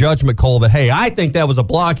not a judgment call that, hey, I think that was a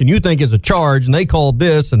block and you think it's a charge and they called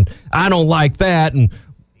this and I don't like that. And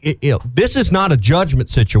this is not a judgment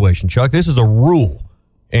situation, Chuck. This is a rule.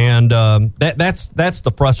 And that's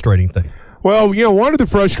the frustrating thing. Well, one of the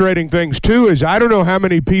frustrating things, too, is I don't know how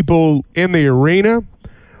many people in the arena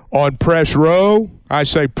on press row. I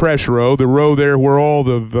say press row, the row there where all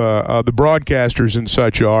the broadcasters and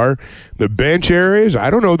such are, the bench areas. I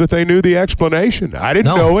don't know that they knew the explanation. I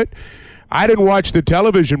didn't know it. I didn't watch the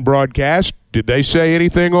television broadcast. Did they say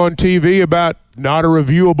anything on TV about not a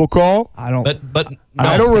reviewable call? I don't. But no,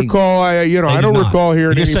 I don't recall. I don't recall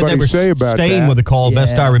hearing anybody say about that. Staying with the call,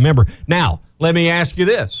 best I remember. Now, let me ask you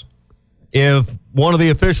this: if one of the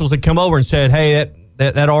officials had come over and said, "Hey,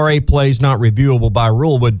 that RA play is not reviewable by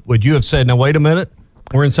rule," would you have said, "Now wait a minute,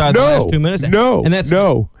 we're inside the last 2 minutes"? No, and that's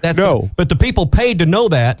no. But the people paid to know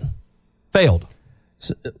that failed.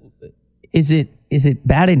 So, is it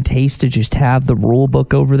bad in taste to just have the rule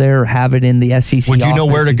book over there or have it in the SEC? Would you know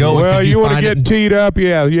where to go? Well, you want to get teed up?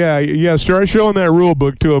 Yeah. Start showing that rule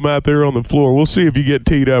book to them out there on the floor. We'll see if you get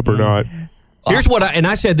teed up or not. Here's what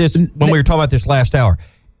I said this when we were talking about this last hour.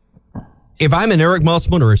 If I'm in Eric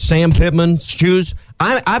Musselman or Sam Pittman's shoes,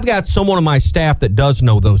 I've got someone on my staff that does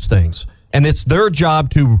know those things, and it's their job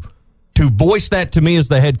to voice that to me as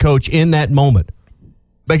the head coach in that moment.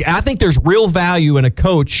 But I think there's real value in a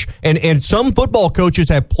coach, and some football coaches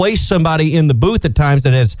have placed somebody in the booth at times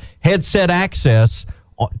that has headset access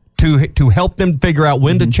to help them figure out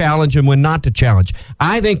when to challenge and when not to challenge.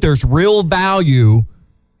 I think there's real value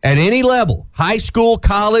at any level, high school,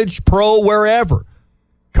 college, pro, wherever.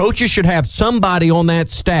 Coaches should have somebody on that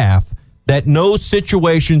staff that knows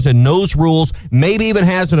situations and knows rules, maybe even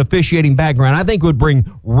has an officiating background. I think it would bring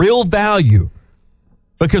real value.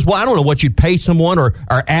 Because, I don't know what you'd pay someone or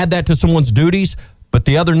add that to someone's duties, but But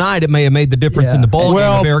the other night, it may have made the difference in the ball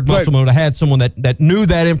game if Eric Musselman would have had someone that knew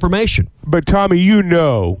that information. But, Tommy, you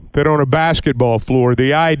know that on a basketball floor,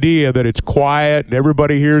 the idea that it's quiet and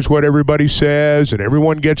everybody hears what everybody says and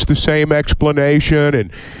everyone gets the same explanation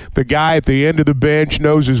and the guy at the end of the bench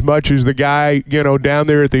knows as much as the guy, down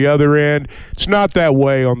there at the other end, it's not that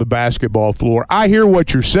way on the basketball floor. I hear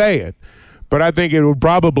what you're saying, but I think it would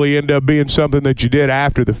probably end up being something that you did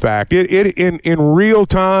after the fact. In real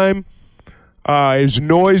time, as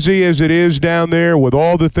noisy as it is down there with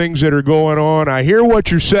all the things that are going on, I hear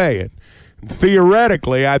what you're saying.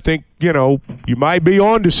 Theoretically, I think, you might be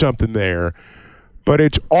onto something there, but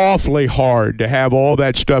it's awfully hard to have all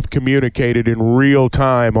that stuff communicated in real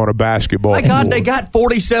time on a basketball floor. My God, they got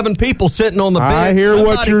 47 people sitting on the bench. I hear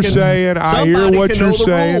what you're saying. I hear what you're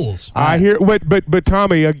saying. I hear, but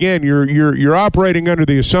Tommy, again, you're operating under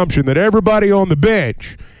the assumption that everybody on the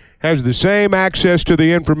bench has the same access to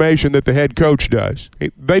the information that the head coach does.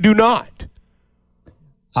 They do not.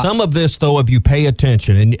 Some of this, though, if you pay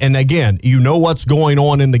attention, and again, you know what's going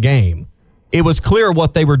on in the game, it was clear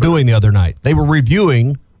what they were doing the other night. They were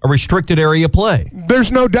reviewing a restricted area play.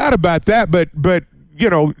 There's no doubt about that, but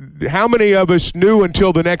how many of us knew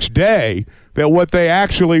until the next day that what they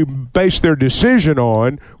actually based their decision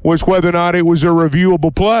on was whether or not it was a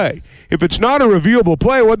reviewable play? If it's not a reviewable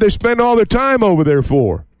play, what'd they spend all their time over there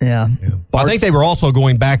for? Yeah. I think they were also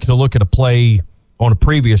going back to look at a play on a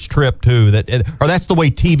previous trip, too, that's the way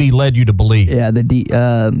TV led you to believe. Yeah,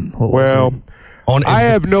 I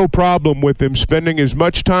have no problem with them spending as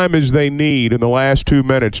much time as they need in the last 2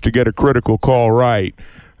 minutes to get a critical call right.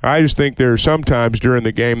 I just think there are sometimes during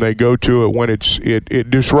the game they go to it when it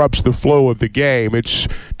disrupts the flow of the game. It's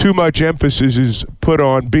too much emphasis is put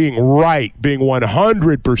on being right, being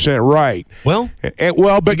 100% right.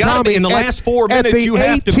 But Tommy, in the last 4 minutes, you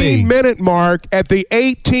have to be. At the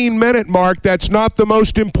 18-minute mark, that's not the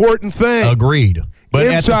most important thing. Agreed. But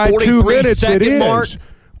inside at the 2 minutes, it is. mark,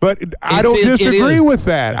 but I don't disagree with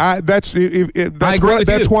that.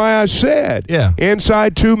 That's why I said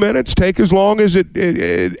inside 2 minutes, take as long as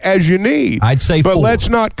as you need. I'd say but 4. Let's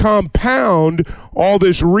not compound all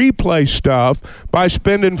this replay stuff by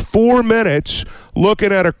spending 4 minutes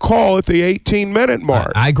looking at a call at the 18-minute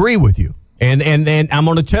mark. I agree with you. And I'm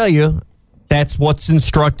going to tell you, that's what's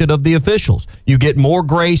instructed of the officials. You get more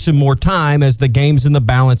grace and more time as the game's in the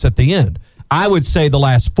balance at the end. I would say the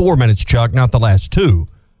last 4 minutes, Chuck, not the last 2.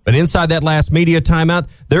 But inside that last media timeout,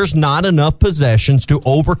 there's not enough possessions to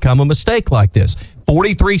overcome a mistake like this.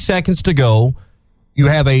 43 seconds to go. You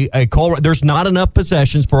have a call. There's not enough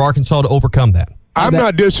possessions for Arkansas to overcome that. I'm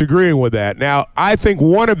not disagreeing with that. Now, I think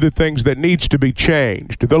one of the things that needs to be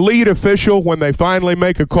changed, the lead official, when they finally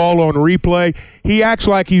make a call on replay, he acts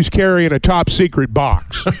like he's carrying a top-secret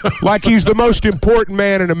box, like he's the most important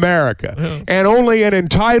man in America. And only an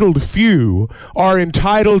entitled few are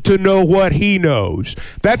entitled to know what he knows.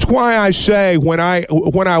 That's why I say when I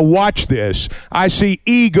watch this, I see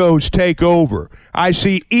egos take over. I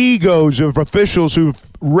see egos of officials who've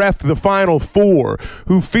reffed the Final Four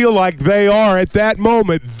who feel like they are, at that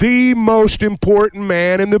moment, the most important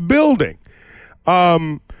man in the building.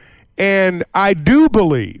 And I do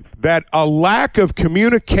believe that a lack of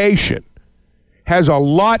communication has a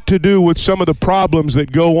lot to do with some of the problems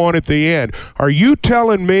that go on at the end. Are you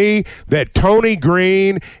telling me that Tony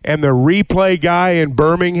Green and the replay guy in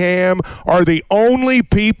Birmingham are the only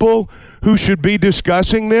people who should be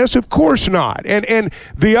discussing this? Of course not. And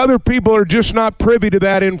the other people are just not privy to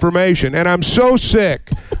that information. And I'm so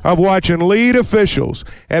sick of watching lead officials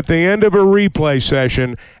at the end of a replay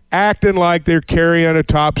session acting like they're carrying a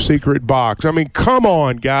top-secret box. I mean, come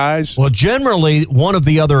on, guys. Well, generally, one of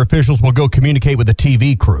the other officials will go communicate with the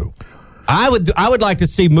TV crew. I would like to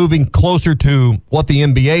see moving closer to what the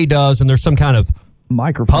NBA does, and there's some kind of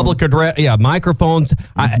public address, microphones.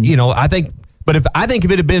 Mm-hmm. I think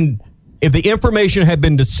if the information had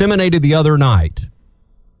been disseminated the other night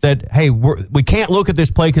that, hey, we can't look at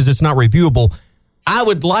this play because it's not reviewable, I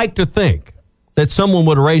would like to think that someone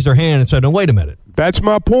would have raised their hand and said, no, wait a minute. That's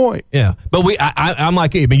my point. Yeah. But I'm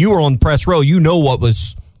like, I mean, you were on the press row. You know what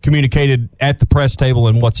was communicated at the press table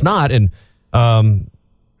and what's not. And from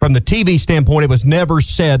the TV standpoint, it was never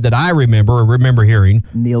said that I remember hearing.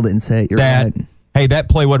 Neil didn't say it. You're right. Hey, that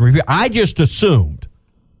play wasn't reviewed. I just assumed.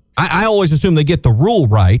 I always assume they get the rule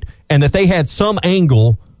right and that they had some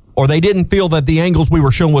angle or they didn't feel that the angles we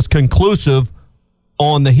were shown was conclusive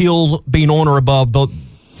on the heel being on or above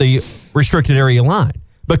the restricted area line.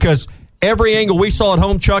 Because every angle we saw at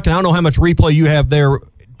home, Chuck, and I don't know how much replay you have there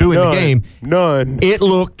doing the game. None. It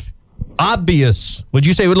looked obvious. Would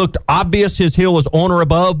you say it looked obvious his heel was on or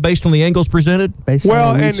above based on the angles presented?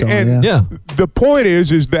 Well, the point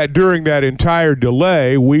is that during that entire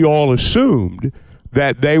delay, we all assumed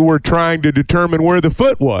that they were trying to determine where the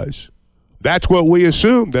foot was. That's what we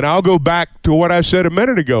assumed. And I'll go back to what I said a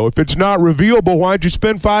minute ago. If it's not reviewable, why'd you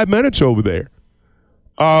spend 5 minutes over there?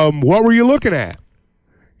 What were you looking at?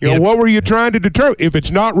 What were you trying to determine? If it's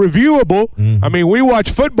not reviewable, I mean, we watch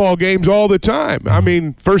football games all the time. I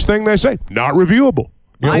mean, first thing they say, not reviewable.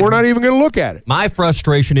 We're not even going to look at it. My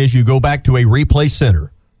frustration is you go back to a replay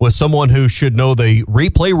center with someone who should know the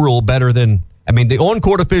replay rule better than, I mean, the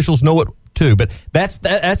on-court officials know it too, but that's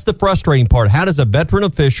the frustrating part. How does a veteran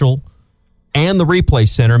official and the replay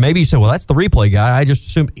center, maybe you say, well, that's the replay guy. I just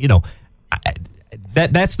assume,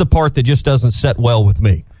 that's the part that just doesn't set well with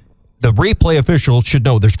me. The replay official should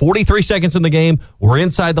know there's 43 seconds in the game. We're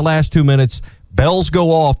inside the last 2 minutes. Bells go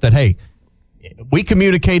off that, hey, we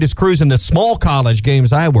communicate as crews in the small college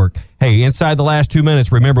games I work. Hey, inside the last 2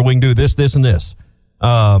 minutes, remember we can do this, this, and this.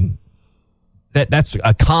 That's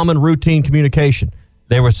a common routine communication.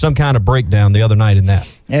 There was some kind of breakdown the other night in that.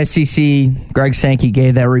 SEC, Greg Sankey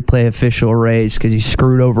gave that replay official a raise because he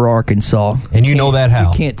screwed over Arkansas. And you know that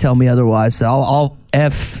how. You can't tell me otherwise. So I'll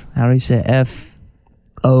how do you say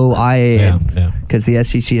FOIAM? Because the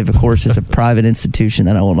SEC, of course, is a private institution.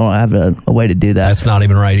 I don't have a way to do that. That's not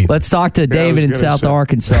even right either. Let's talk to David in South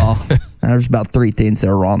Arkansas. There's about 3 things that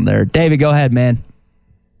are wrong there. David, go ahead, man.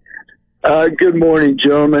 Good morning,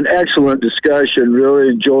 gentlemen. Excellent discussion. Really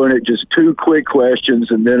enjoying it. Just 2 quick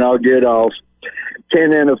questions, and then I'll get off.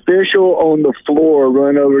 Can an official on the floor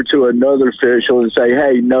run over to another official and say,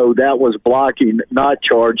 hey, no, that was blocking, not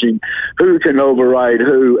charging? Who can override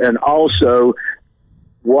who? And also,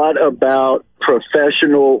 what about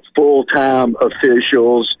professional full-time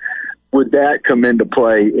officials? Would that come into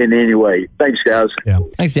play in any way? Thanks, guys. Yeah.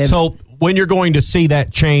 Thanks, David. So when you're going to see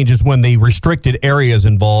that change is when the restricted area is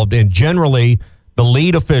involved, and generally the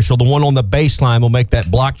lead official, the one on the baseline, will make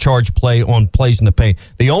that block charge play on plays in the paint.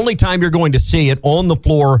 The only time you're going to see it on the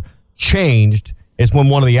floor changed is when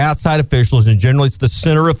one of the outside officials, and generally it's the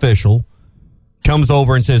center official, comes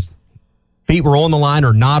over and says, feet were on the line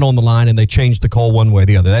or not on the line, and they change the call one way or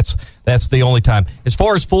the other. That's the only time. As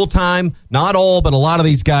far as full-time, not all, but a lot of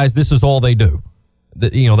these guys, this is all they do.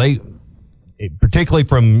 They particularly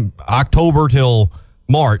from October till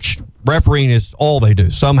March, refereeing is all they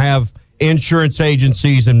do. Some have insurance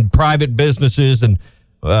agencies and private businesses, and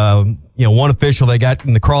one official they got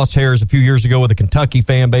in the crosshairs a few years ago with the Kentucky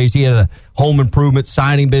fan base. He had a home improvement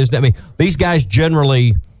signing business. I mean, these guys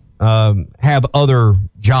generally have other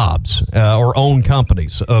jobs or own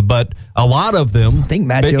companies, but a lot of them,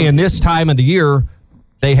 in this time of the year,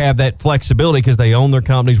 they have that flexibility because they own their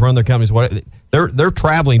companies, run their companies. They're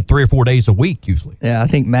traveling 3 or 4 days a week usually. Yeah, I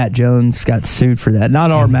think Matt Jones got sued for that. Not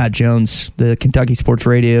our Matt Jones, the Kentucky Sports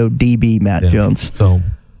Radio DB Matt Jones. So,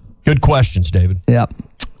 good questions, David. Yep.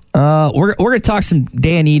 We're going to talk some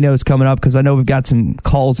Dan Enos coming up because I know we've got some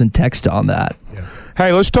calls and text on that. Yeah.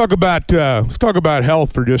 Hey, let's talk about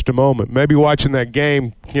health for just a moment. Maybe watching that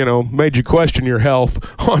game, made you question your health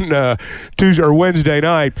on Tuesday or Wednesday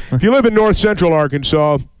night. If you live in North Central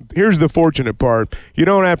Arkansas, here's the fortunate part. You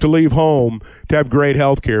don't have to leave home to have great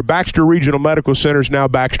health care. Baxter Regional Medical Center is now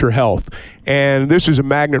Baxter Health, and this is a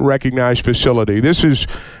magnet-recognized facility. This is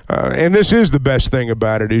the best thing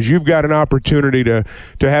about it, is you've got an opportunity to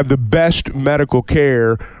have the best medical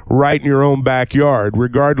care right in your own backyard,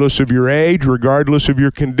 regardless of your age, regardless of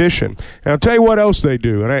your condition. And I'll tell you what else they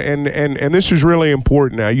do, and this is really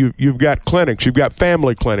important now. You've got clinics, you've got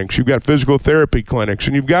family clinics, you've got physical therapy clinics,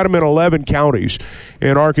 and you've got them in 11 counties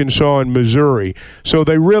in Arkansas and Missouri. So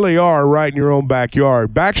they really are right in your own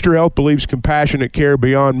backyard. Baxter Health believes compassionate care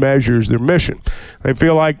beyond measure is their mission. They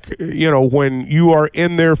feel like, when you are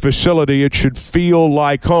in their facility, it should feel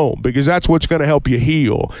like home, because that's what's going to help you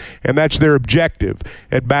heal, and that's their objective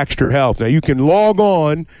at Baxter Health. Now, you can log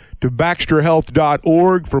on to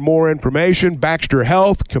baxterhealth.org for more information. Baxter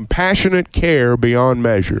Health, compassionate care beyond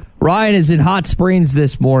measure. Ryan is in Hot Springs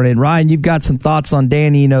this morning. Ryan, you've got some thoughts on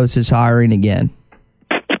Dan Enos' hiring again.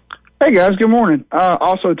 Hey guys, good morning.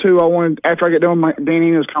 Also, too, after I get done with my Dan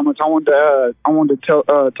Enos comments, I wanted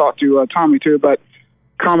to talk to Tommy too about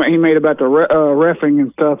comment he made about the reffing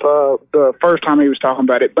and stuff. The first time he was talking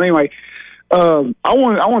about it, but anyway, I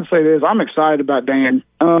want to say this. I'm excited about Dan.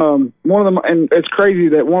 One of them, and it's crazy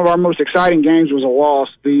that one of our most exciting games was a loss,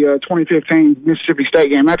 the 2015 Mississippi State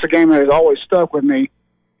game. That's a game that has always stuck with me.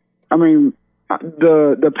 I mean,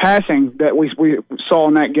 the passing that we saw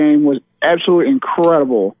in that game was absolutely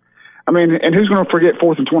incredible. I mean, and who's going to forget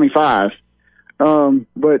 4th and 25?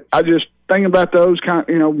 But I just think about those kind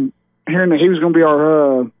of, hearing that he was going to be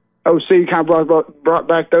our OC kind of brought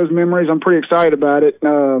back those memories. I'm pretty excited about it.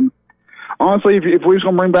 Honestly, if we was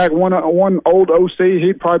going to bring back one old OC,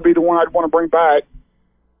 he'd probably be the one I'd want to bring back.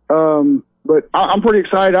 But I'm pretty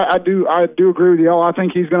excited. I do agree with y'all. I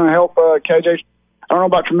think he's going to help KJ. I don't know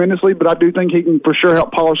about tremendously, but I do think he can for sure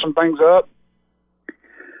help polish some things up.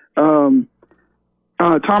 Tommy,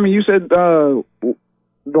 you said the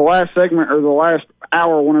last segment or the last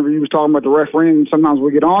hour, whenever you was talking about the refereeing, sometimes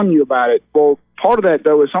we get on you about it. Well, part of that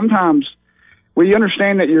though is sometimes we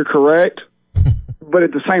understand that you're correct, but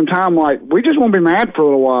at the same time, like, we just won't be mad for a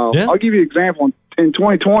little while. Yeah. I'll give you an example. In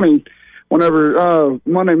 2020, whenever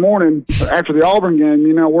Monday morning after the Auburn game,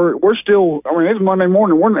 you know, we're still. I mean, it's Monday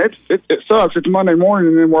morning. It sucks. It's Monday morning,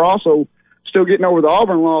 and then we're also still getting over the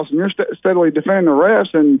Auburn loss, and you're steadily defending the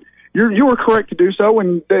refs, and you were correct to do so,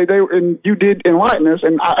 and they and you did enlighten us,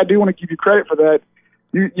 and I do want to give you credit for that.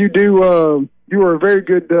 You were very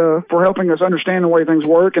good for helping us understand the way things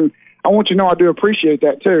work, and I want you to know I do appreciate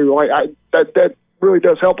that too. Like that really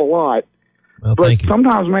does help a lot. Well, but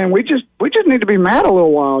sometimes, man, we just need to be mad a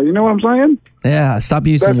little while. You know what I'm saying? Yeah, stop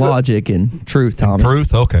using logic and truth, Tommy.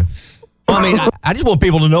 Truth, okay. Well, I mean, I just want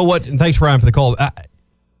people to know what. And thanks, Ryan, for the call. I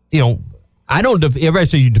don't. Everybody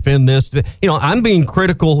says you defend this. I'm being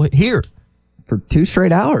critical here for 2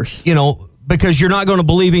 straight hours. Because you're not going to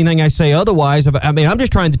believe anything I say otherwise. I mean, I'm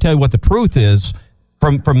just trying to tell you what the truth is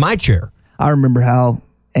from my chair. I remember how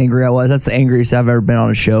angry I was. That's the angriest I've ever been on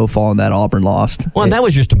a show following that Auburn lost. Well, and that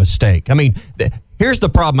was just a mistake. I mean, here's the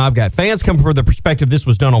problem I've got. Fans come from the perspective this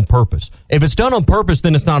was done on purpose. If it's done on purpose,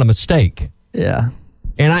 then it's not a mistake. Yeah.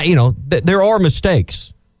 And there are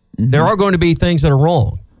mistakes. Mm-hmm. There are going to be things that are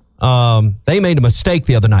wrong. They made a mistake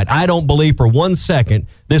the other night. I don't believe for 1 second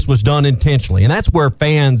this was done intentionally. And that's where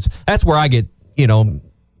I get,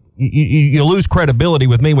 you lose credibility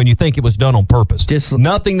with me when you think it was done on purpose.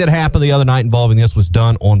 Nothing that happened the other night involving this was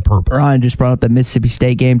done on purpose. Ryan just brought up the Mississippi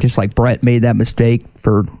State game, just like Brett made that mistake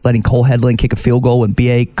for letting Cole Hedlund kick a field goal when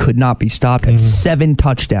BA could not be stopped. Had 7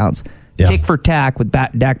 touchdowns. Yeah. Tick for tack with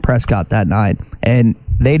Dak Prescott that night. And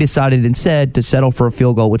they decided instead to settle for a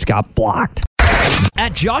field goal, which got blocked.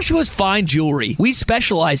 At Joshua's Fine Jewelry, we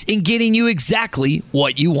specialize in getting you exactly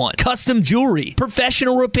what you want. Custom jewelry,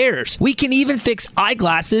 professional repairs. We can even fix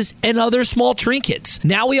eyeglasses and other small trinkets.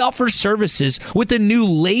 Now we offer services with a new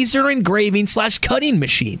laser engraving / cutting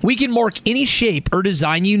machine. We can mark any shape or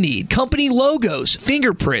design you need. Company logos,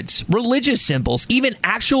 fingerprints, religious symbols, even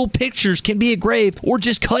actual pictures can be engraved or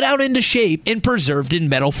just cut out into shape and preserved in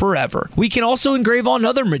metal forever. We can also engrave on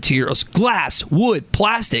other materials, glass, wood,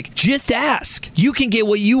 plastic. Just ask. You can get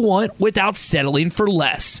what you want without settling for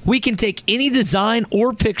less. We can take any design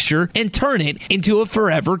or picture and turn it into a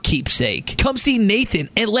forever keepsake. Come see Nathan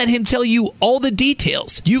and let him tell you all the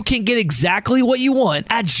details. You can get exactly what you want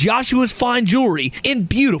at Joshua's Fine Jewelry in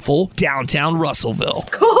beautiful downtown Russellville.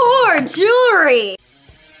 Core Jewelry.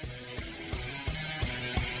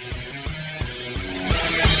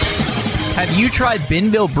 Have you tried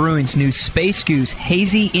Benville Brewing's new Space Goose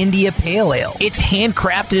Hazy India Pale Ale? It's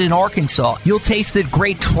handcrafted in Arkansas. You'll taste the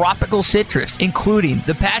great tropical citrus, including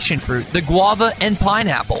the passion fruit, the guava, and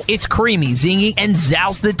pineapple. It's creamy, zingy, and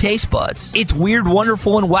zounds the taste buds. It's weird,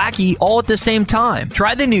 wonderful, and wacky all at the same time.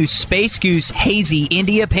 Try the new Space Goose Hazy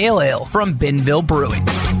India Pale Ale from Benville Brewing.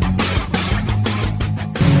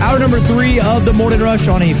 Hour number 3 of the Morning Rush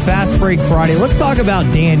on a Fast Break Friday. Let's talk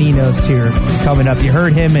about Dan Enos here coming up. You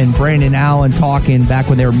heard him and Brandon Allen talking back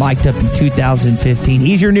when they were mic'd up in 2015.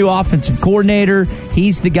 He's your new offensive coordinator.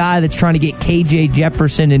 He's the guy that's trying to get KJ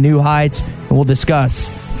Jefferson to new heights, and we'll discuss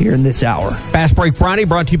here in this hour. Fast Break Friday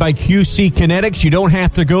brought to you by QC Kinetics. You don't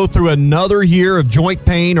have to go through another year of joint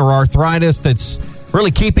pain or arthritis that's really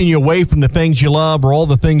keeping you away from the things you love or all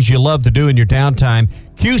the things you love to do in your downtime.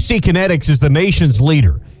 QC Kinetics is the nation's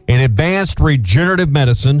leader in advanced regenerative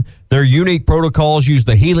medicine. Their unique protocols use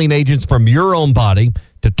the healing agents from your own body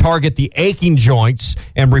to target the aching joints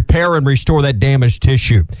and repair and restore that damaged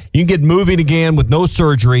tissue. You can get moving again with no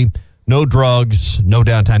surgery, no drugs, no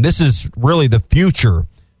downtime. This is really the future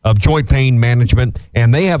of joint pain management,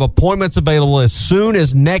 and they have appointments available as soon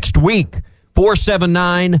as next week.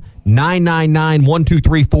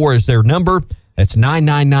 479-999-1234 is their number. That's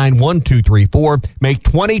 999-1234. Make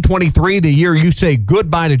 2023 the year you say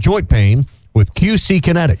goodbye to joint pain with QC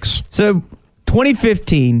Kinetics. So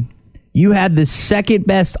 2015, you had the second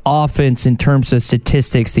best offense in terms of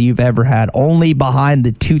statistics that you've ever had, only behind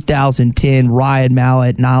the 2010 Ryan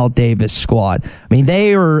Mallett, Nile Davis squad. I mean,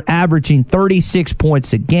 they were averaging 36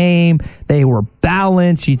 points a game. They were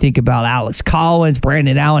balanced. You think about Alex Collins.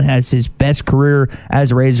 Brandon Allen has his best career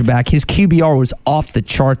as a Razorback. His QBR was off the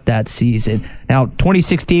chart that season. Now,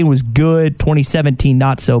 2016 was good. 2017,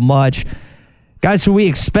 not so much. Guys, should we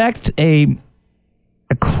expect a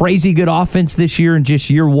crazy good offense this year in just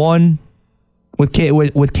year one with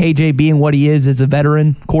KJ being what he is as a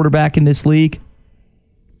veteran quarterback in this league?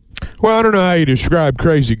 Well, I don't know how you describe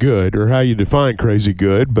crazy good or how you define crazy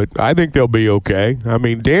good, but I think they'll be okay. I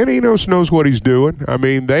mean, Dan Enos knows what he's doing. I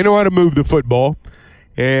mean, they know how to move the football,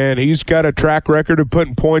 and he's got a track record of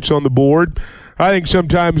putting points on the board. I think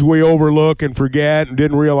sometimes we overlook and forget and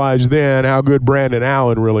didn't realize then how good Brandon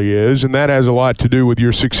Allen really is, and that has a lot to do with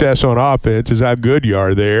your success on offense, is how good you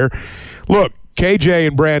are there. Look, KJ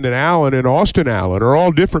and Brandon Allen and Austin Allen are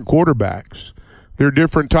all different quarterbacks. They're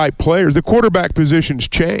different type players. The quarterback position's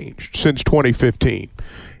changed since 2015.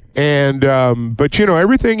 And but, you know,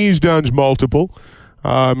 everything he's done is multiple.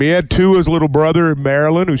 He had Tua's little brother in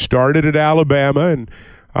Maryland who started at Alabama, and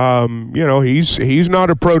you know, he's not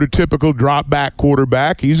a prototypical drop back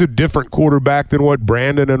quarterback. He's a different quarterback than what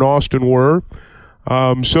Brandon and Austin were.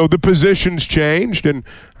 So the position's changed, and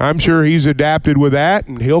I'm sure he's adapted with that,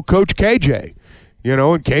 and he'll coach KJ. You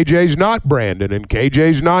know, and KJ's not Brandon, and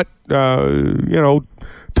KJ's not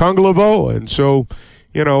Tungalovoa, and so,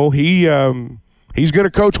 you know, he's going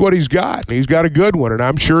to coach what he's got. He's got a good one, and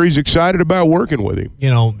I'm sure he's excited about working with him.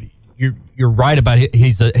 You know, you're right about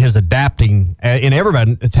his adapting, and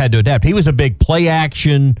everybody has had to adapt. He was a big play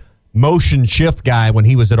action, motion shift guy when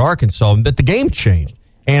he was at Arkansas, but the game changed.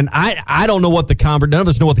 And I don't know what none of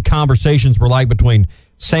us know what the conversations were like between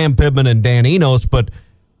Sam Pittman and Dan Enos, but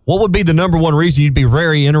what would be the number one reason you'd be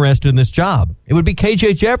very interested in this job? It would be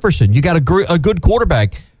KJ Jefferson. You got a good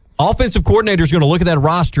quarterback. Offensive coordinator is going to look at that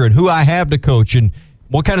roster and who I have to coach and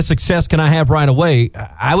what kind of success can I have right away.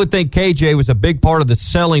 I would think KJ was a big part of the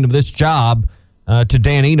selling of this job to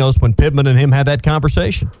Dan Enos when Pittman and him had that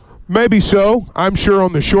conversation. Maybe so. I'm sure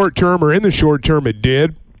in the short term it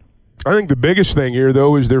did. I think the biggest thing here,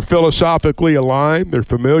 though, is they're philosophically aligned. They're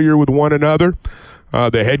familiar with one another.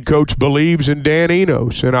 The head coach believes in Dan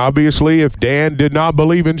Enos, and obviously if Dan did not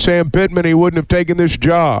believe in Sam Pittman, he wouldn't have taken this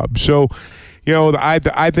job. So, you know,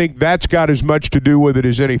 I think that's got as much to do with it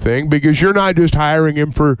as anything, because you're not just hiring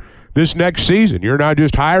him for this next season. You're not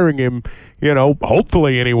just hiring him, you know,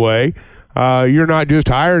 hopefully anyway. You're not just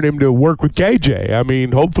hiring him to work with KJ. I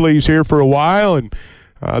mean, hopefully he's here for a while, and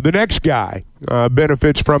the next guy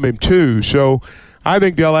benefits from him too. So I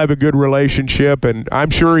think they'll have a good relationship, and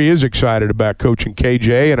I'm sure he is excited about coaching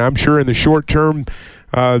KJ, and I'm sure in the short term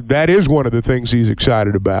that is one of the things he's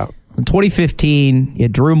excited about. In 2015, you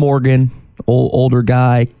had Drew Morgan, older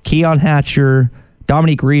guy, Keon Hatcher,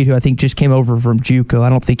 Dominique Reed, who I think just came over from JUCO. I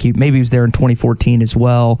don't think maybe he was there in 2014 as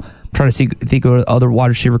well. I'm trying to think of other wide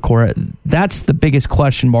receiver core. That's the biggest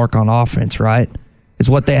question mark on offense, right? Is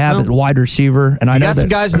what they have at wide receiver. And I know got some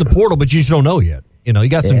guys in the portal, but you just don't know yet. You know, you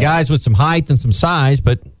got some guys with some height and some size,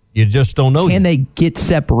 but you just don't know. Can they get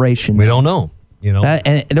separation? We don't know. You know,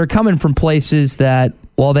 and they're coming from places that,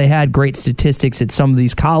 while they had great statistics at some of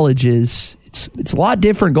these colleges, it's a lot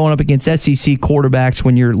different going up against SEC quarterbacks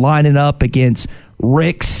when you're lining up against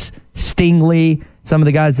Ricks, Stingley, some of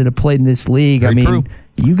the guys that have played in this league. Very true.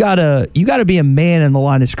 You gotta be a man in the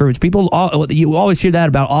line of scrimmage. You always hear that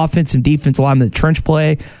about offense and defense line in the trench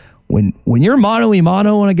play. When you're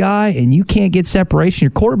mano-a-mano on a guy and you can't get separation,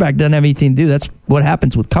 your quarterback doesn't have anything to do. That's what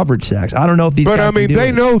happens with coverage sacks. I don't know if these guys can do it.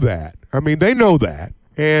 They know that. They know that.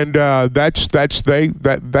 And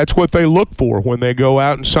that's what they look for when they go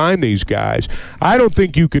out and sign these guys. I don't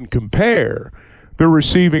think you can compare the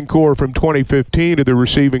receiving core from 2015 to the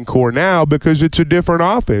receiving core now, because it's a different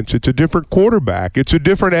offense. It's a different quarterback. It's a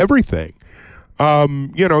different everything.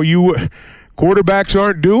 Quarterbacks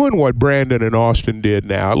aren't doing what Brandon and Austin did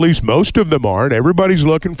now. At least most of them aren't. Everybody's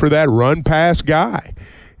looking for that run-pass guy,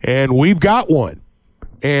 and we've got one.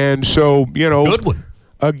 And so, good one.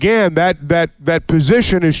 Again, that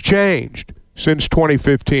position has changed since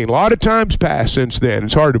 2015. A lot of time's passed since then.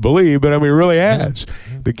 It's hard to believe, but it really has.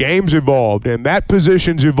 Yeah. The game's evolved, and that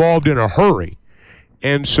position's evolved in a hurry.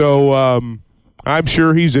 And so I'm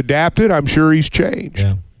sure he's adapted. I'm sure he's changed.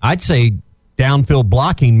 Yeah. I'd say downfield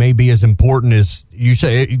blocking may be as important as you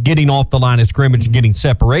say, getting off the line of scrimmage and getting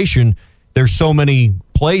separation. There's so many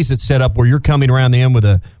plays that set up where you're coming around the end with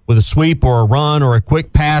a sweep or a run or a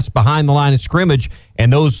quick pass behind the line of scrimmage,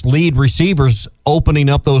 and those lead receivers opening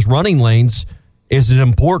up those running lanes. is as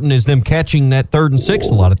important as them catching that 3rd and 6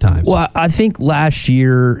 a lot of times. Well, I think last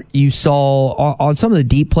year you saw on some of the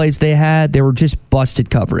deep plays they had, they were just busted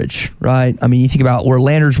coverage, right? I mean, you think about where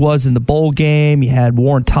Landers was in the bowl game. You had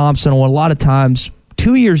Warren Thompson on a lot of times.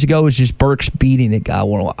 2 years ago, it was just Burks beating a guy.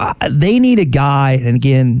 They need a guy, and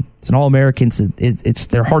again, it's an All-American.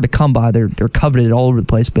 They're hard to come by. They're coveted all over the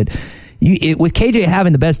place, but with KJ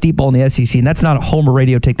having the best deep ball in the SEC, and that's not a Homer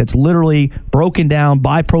radio take, that's literally broken down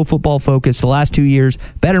by Pro Football Focus the last 2 years,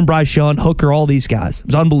 better than Bryce Young, Hooker, all these guys. It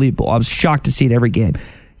was unbelievable. I was shocked to see it every game.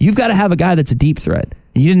 You've got to have a guy that's a deep threat.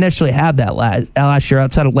 You didn't necessarily have that last year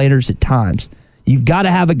outside of Landers at times. You've got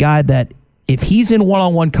to have a guy that, if he's in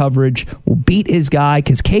one-on-one coverage, will beat his guy,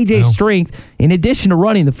 because KJ's strength, in addition to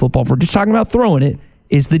running the football, if we're just talking about throwing it,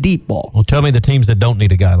 is the deep ball. Well, tell me the teams that don't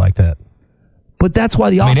need a guy like that. But that's why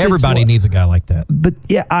the offense... everybody needs a guy like that. But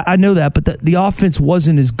yeah, I know that. But the offense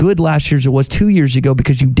wasn't as good last year as it was 2 years ago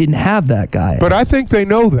because you didn't have that guy. But I think they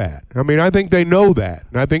know that. I think they know that.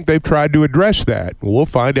 And I think they've tried to address that. We'll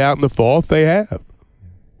find out in the fall if they have.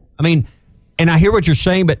 And I hear what you're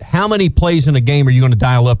saying, but how many plays in a game are you going to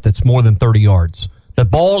dial up that's more than 30 yards? The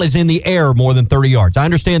ball is in the air more than 30 yards. I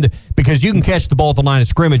understand that because you can catch the ball at the line of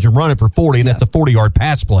scrimmage and run it for 40, and that's a 40-yard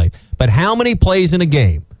pass play. But how many plays in a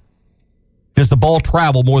game does the ball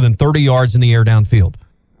travel more than 30 yards in the air downfield?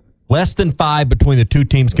 Less than 5 between the two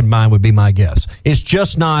teams combined would be my guess. It's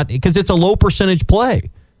just not, because it's a low percentage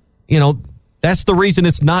play. That's the reason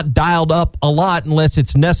it's not dialed up a lot unless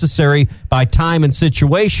it's necessary by time and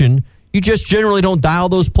situation. You just generally don't dial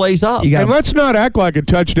those plays up. And let's not act like a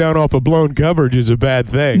touchdown off a blown coverage is a bad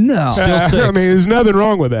thing. No. Still 6. There's nothing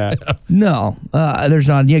wrong with that. No. There's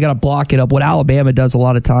not. You got to block it up. What Alabama does a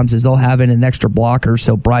lot of times is they'll have in an extra blocker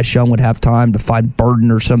so Bryce Young would have time to find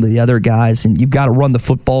Burden or some of the other guys, and you've got to run the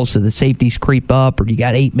football so the safeties creep up, or you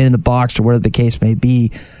got 8 men in the box, or whatever the case may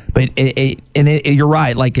be. But you're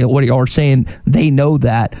right. Like what y'all are saying, they know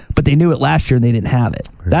that, but they knew it last year and they didn't have it.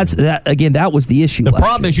 That was the issue. The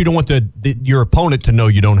problem is you don't want your opponent to know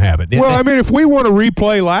you don't have it. Well, if we want to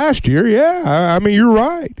replay last year, you're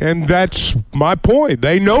right, and that's my point.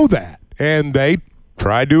 They know that, and they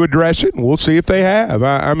tried to address it, and we'll see if they have.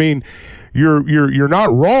 You're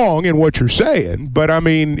not wrong in what you're saying, but I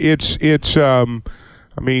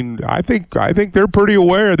think they're pretty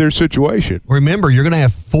aware of their situation. Remember, you're going to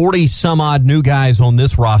have 40-some-odd new guys on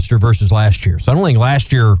this roster versus last year. So I don't think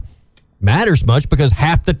last year matters much because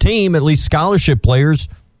half the team, at least scholarship players,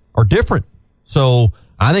 are different. So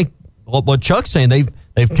I think what Chuck's saying,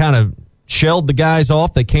 they've kind of shelled the guys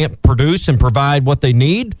off. They can't produce and provide what they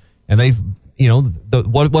need, and they've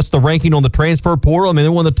what's the ranking on the transfer portal?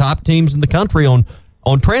 They're one of the top teams in the country on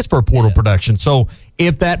transfer portal production. So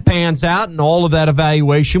if that pans out and all of that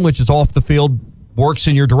evaluation, which is off the field, works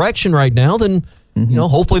in your direction right now, then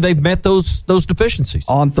hopefully they've met those deficiencies.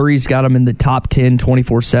 On three's got them in the top 10,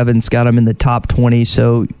 24/7's got them in the top 20.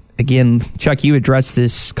 So again, Chuck, you addressed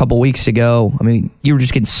this a couple weeks ago. You were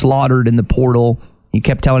just getting slaughtered in the portal. You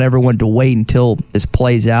kept telling everyone to wait until this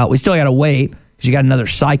plays out. We still got to wait because you got another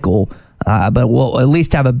cycle, but we'll at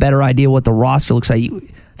least have a better idea what the roster looks like.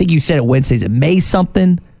 I think you said it Wednesday. Is it May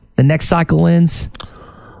something? The next cycle ends?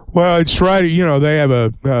 Well, it's right. They have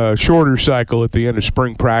a shorter cycle at the end of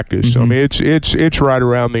spring practice. Mm-hmm. It's right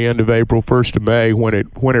around the end of April, 1st of May when it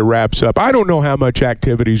wraps up. I don't know how much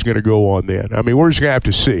activity is going to go on then. We're just going to have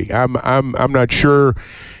to see. I'm not sure.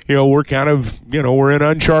 We're kind of we're in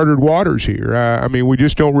uncharted waters here. We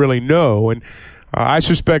just don't really know, and I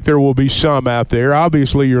suspect there will be some out there.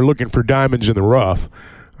 Obviously, you're looking for diamonds in the rough.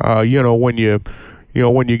 When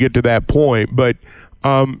you get to that point, but.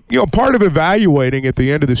 Part of evaluating at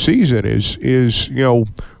the end of the season is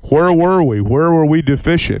where were we? Where were we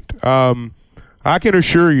deficient? I can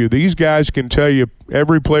assure you, these guys can tell you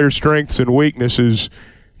every player's strengths and weaknesses,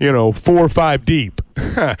 4 or 5 deep.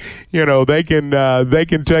 They can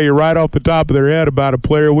tell you right off the top of their head about a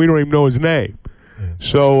player we don't even know his name.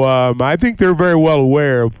 So I think they're very well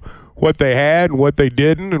aware of what they had and what they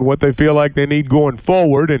didn't and what they feel like they need going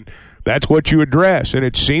forward, and that's what you address. And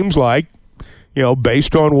it seems like,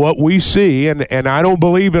 based on what we see, and I don't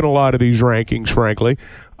believe in a lot of these rankings, frankly,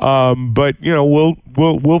 but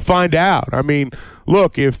we'll find out.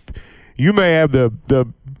 Look, if you may have the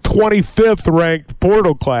 25th ranked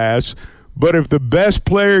portal class, but if the best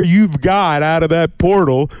player you've got out of that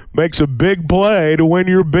portal makes a big play to win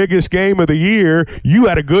your biggest game of the year, you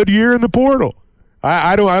had a good year in the portal.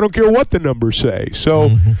 I don't care what the numbers say.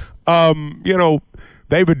 So,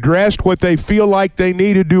 they've addressed what they feel like they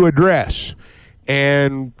needed to address.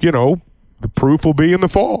 And, the proof will be in the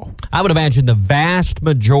fall. I would imagine the vast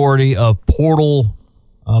majority of portal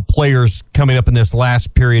players coming up in this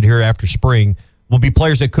last period here after spring will be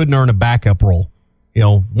players that couldn't earn a backup role.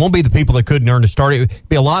 Won't be the people that couldn't earn a start. It would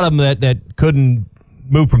be a lot of them that couldn't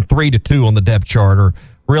move from 3 to 2 on the depth chart, or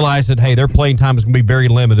realize that, hey, their playing time is going to be very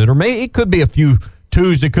limited. Or maybe it could be a few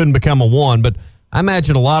 2s that couldn't become a 1, but I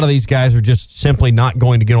imagine a lot of these guys are just simply not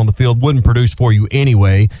going to get on the field, wouldn't produce for you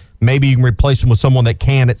anyway. Maybe you can replace them with someone that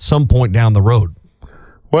can at some point down the road.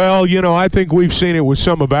 Well, I think we've seen it with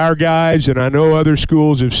some of our guys, and I know other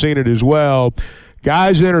schools have seen it as well.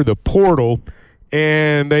 Guys enter the portal,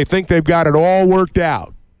 and they think they've got it all worked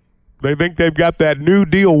out. They think they've got that new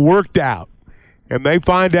deal worked out, and they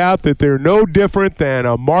find out that they're no different than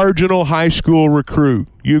a marginal high school recruit.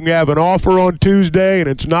 You can have an offer on Tuesday, and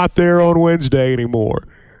it's not there on Wednesday anymore.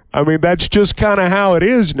 I mean, that's just kind of how it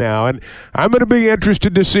is now, and I'm going to be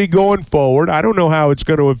interested to see going forward. I don't know how it's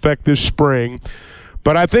going to affect this spring,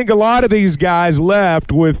 but I think a lot of these guys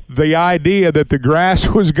left with the idea that the grass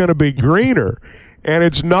was going to be greener, and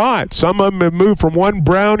it's not. Some of them have moved from one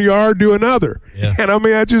brown yard to another. Yeah. And, I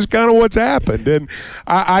mean, that's just kind of what's happened. And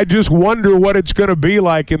I just wonder what it's going to be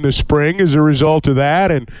like in the spring as a result of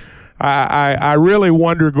that, and I really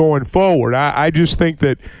wonder going forward. I just think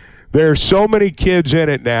that there are so many kids in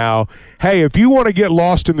it now. Hey, if you want to get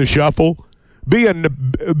lost in the shuffle, be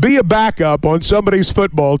a backup on somebody's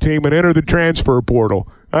football team and enter the transfer portal.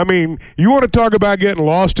 I mean, you want to talk about getting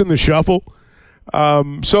lost in the shuffle?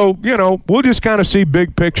 So, we'll just kind of see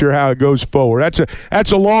big picture how it goes forward.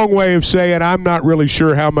 That's a long way of saying I'm not really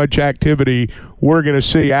sure how much activity we're going to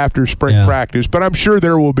see after spring practice, but I'm sure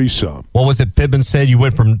there will be some. What was it Pittman said? You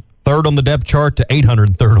went from 3rd on the depth chart to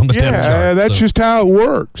 803rd on the depth chart. Yeah, that's just how it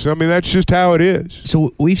works. I mean, that's just how it is.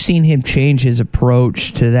 So we've seen him change his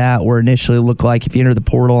approach to that, where initially it looked like if you enter the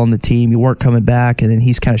portal on the team, you weren't coming back, and then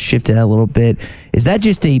he's kind of shifted that a little bit. Is that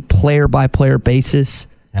just a player-by-player basis?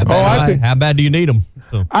 How bad do you need him?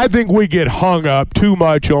 So. I think we get hung up too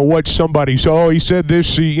much on what somebody said. Oh, he said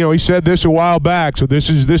this. He said this a while back. So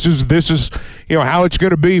this is how it's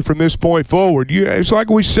going to be from this point forward. It's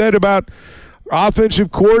like we said about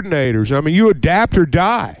offensive coordinators. I mean, you adapt or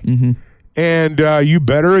die. Mm-hmm. And you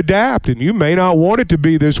better adapt, and you may not want it to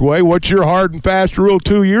be this way. What's your hard and fast rule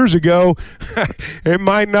 2 years ago? It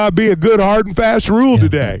might not be a good hard and fast rule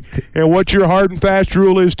today. And what your hard and fast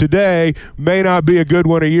rule is today may not be a good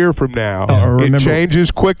one a year from now. It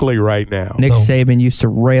changes quickly right now. Nick Saban used to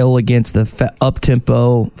rail against the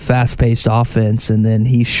up-tempo, fast-paced offense, and then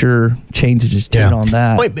he sure changes his tune on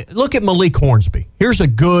that. Wait, look at Malik Hornsby. Here's a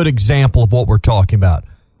good example of what we're talking about.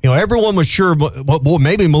 Everyone was sure, well,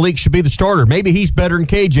 maybe Malik should be the starter. Maybe he's better than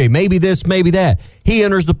KJ. Maybe this, maybe that. He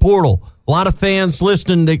enters the portal. A lot of fans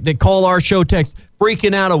listening that call our show text,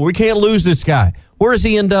 freaking out. We can't lose this guy. Where does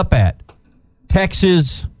he end up at?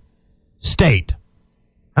 Texas State.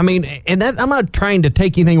 I mean, and that, I'm not trying to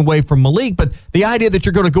take anything away from Malik, but the idea that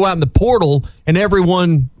you're going to go out in the portal and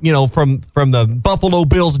everyone, from the Buffalo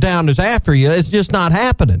Bills down is after you, it's just not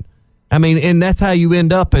happening. I mean, and that's how you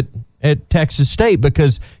end up at Texas State,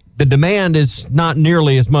 because the demand is not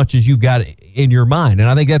nearly as much as you've got in your mind. And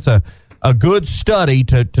I think that's a good study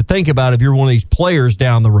to think about if you're one of these players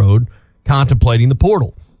down the road contemplating the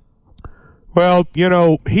portal. Well,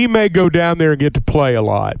 he may go down there and get to play a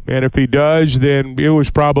lot. And if he does, then it was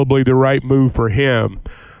probably the right move for him.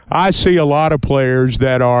 I see a lot of players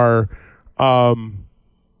that are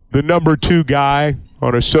the number 2 guy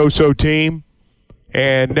on a so-so team,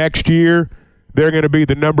 and next year they're going to be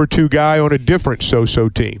the number 2 guy on a different so-so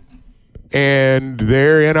team. And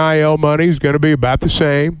their NIL money is going to be about the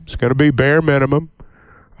same. It's going to be bare minimum.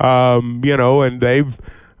 And they've,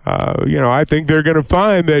 I think they're going to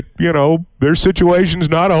find that, their situation's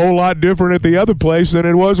not a whole lot different at the other place than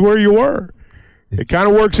it was where you were. It kind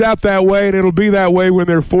of works out that way, and it'll be that way when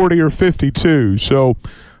they're 40 or 52. So,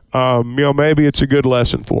 maybe it's a good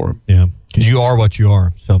lesson for them. Yeah. Because you are what you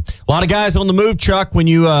are. So a lot of guys on the move, Chuck. When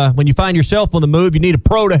you find yourself on the move, you need a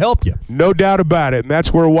pro to help you. No doubt about it. And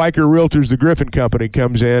that's where Weicker Realtors, the Griffin Company,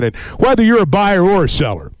 comes in. And whether you're a buyer or a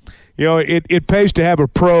seller, it pays to have a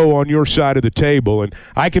pro on your side of the table. And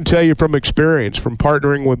I can tell you from experience, from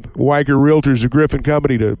partnering with Weicker Realtors, the Griffin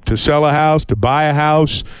Company, to sell a house, to buy a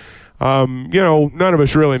house, none of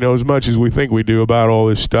us really know as much as we think we do about all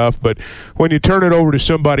this stuff. But when you turn it over to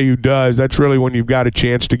somebody who does, that's really when you've got a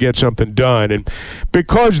chance to get something done. And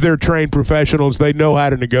because they're trained professionals, they know how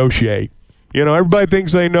to negotiate. Everybody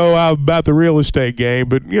thinks they know about the real estate game,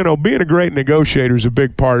 but, being a great negotiator is a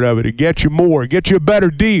big part of it. It gets you more. It gets you a better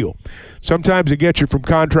deal. sometimes it gets you from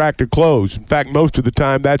contract to close. In fact, most of the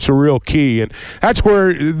time, that's a real key. And that's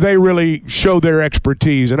where they really show their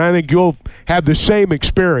expertise. And I think you'll have the same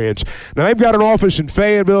experience. Now, they've got an office in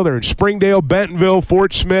Fayetteville. They're in Springdale, Bentonville,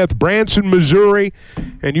 Fort Smith, Branson, Missouri.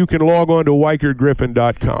 And you can log on to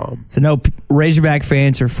WeicherGriffin.com. So, no, Razorback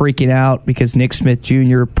fans are freaking out because Nick Smith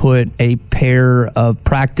Jr. put a pair of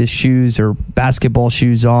practice shoes or basketball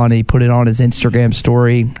shoes on. He put it on his Instagram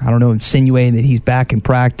story. I don't know, insinuating that he's back in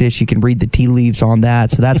practice. You can read the tea leaves on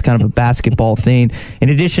that. So that's kind of a basketball thing. In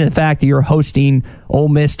addition to the fact that you're hosting Ole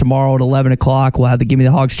Miss tomorrow at 11 o'clock, we'll have the Give Me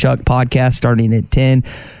the Hogs Chuck podcast starting at 10.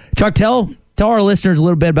 Chuck, tell our listeners a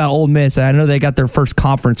little bit about Ole Miss. I know they got their first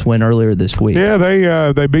conference win earlier this week. Yeah,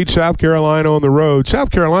 they beat South Carolina on the road.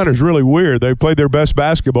 South Carolina's really weird. They played their best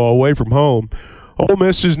basketball away from home. Ole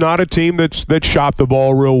Miss is not a team that shot the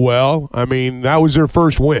ball real well. I mean, that was their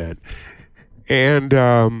first win. And,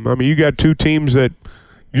 you got two teams that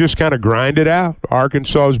just kind of grind it out.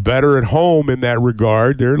 Arkansas is better at home in that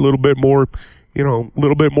regard. They're a little bit more,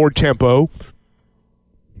 tempo.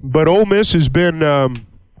 But Ole Miss has been,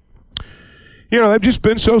 they've just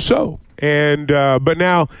been so-so. And, but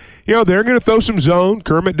now, they're going to throw some zone.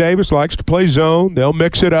 Kermit Davis likes to play zone. They'll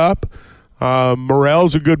mix it up.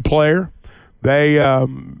 Morrell's a good player. They're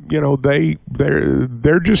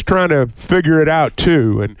just trying to figure it out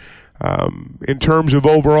too. And in terms of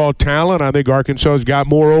overall talent, I think Arkansas's got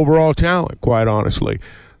more overall talent, quite honestly.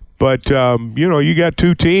 But you got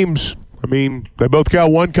two teams. I mean, they both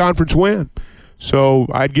got one conference win. So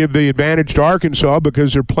I'd give the advantage to Arkansas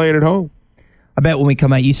because they're playing at home. I bet when we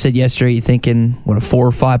come out, you said yesterday you're thinking, what, a 4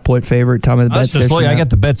 or 5 point favorite? Tell me the Bet Saracen app. I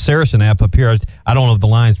got the Bet Saracen app up here. I don't know if the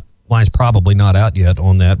line's probably not out yet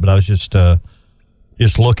on that, but I was just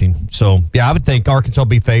looking. So, yeah, I would think Arkansas will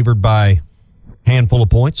be favored by handful of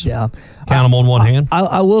points. Yeah. Count them on one hand.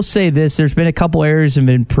 I will say this. There's been a couple areas of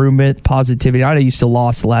improvement, positivity. I know you still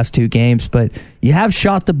lost the last 2 games, but you have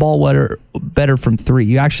shot the ball better from 3.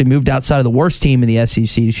 You actually moved outside of the worst team in the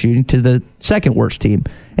SEC shooting to the second worst team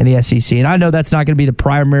in the SEC. And I know that's not going to be the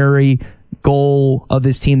primary goal of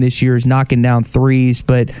this team this year is knocking down threes,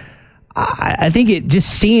 but I think it just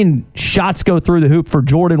seeing shots go through the hoop for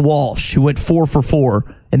Jordan Walsh, who went 4 for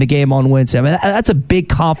 4 in the game on Wednesday. I mean, that's a big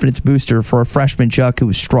confidence booster for a freshman Chuck who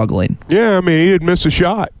was struggling. Yeah, I mean, he didn't miss a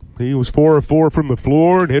shot. He was 4 of 4 from the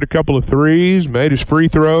floor and hit a couple of threes, made his free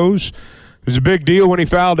throws. It was a big deal when he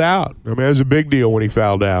fouled out. I mean, it was a big deal when he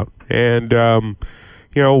fouled out. And,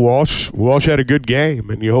 Walsh had a good game,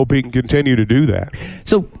 and you hope he can continue to do that.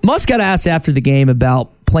 So Musk got asked after the game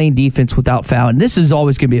about playing defense without fouling. This is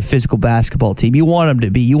always going to be a physical basketball team. You want them to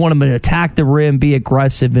be. You want them to attack the rim, be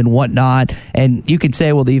aggressive and whatnot. And you could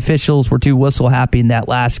say, well, the officials were too whistle happy in that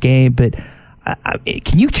last game. But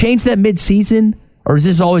can you change that midseason? Or is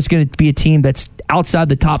this always going to be a team that's outside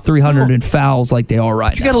the top 300 in fouls like they are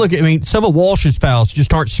right now? You got to look at, some of Walsh's fouls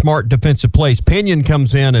just aren't smart defensive plays. Pinion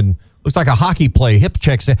comes in and looks like a hockey play, hip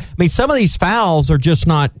checks. Some of these fouls are just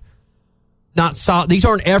not solid. These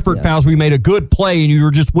aren't effort fouls where you made a good play and you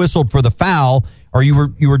were just whistled for the foul, or you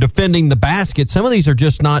were defending the basket. Some of these are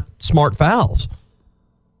just not smart fouls.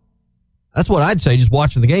 That's what I'd say, just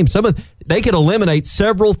watching the game. They could eliminate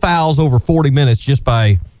several fouls over 40 minutes just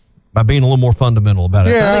by being a little more fundamental about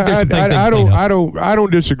it. Yeah, I think there's some things I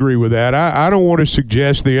don't disagree with that. I don't want to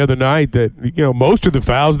suggest the other night that most of the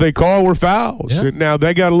fouls they call were fouls. Yeah. Now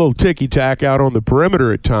they got a little ticky tack out on the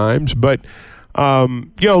perimeter at times, but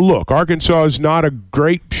look, Arkansas is not a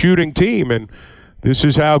great shooting team, and this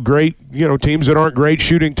is how great teams that aren't great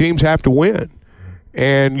shooting teams have to win.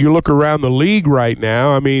 And you look around the league right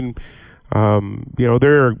now. I mean,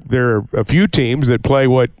 there are a few teams that play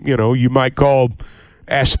what you might call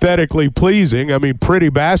aesthetically pleasing. I mean, pretty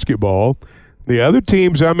basketball. The other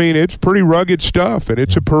teams, it's pretty rugged stuff, and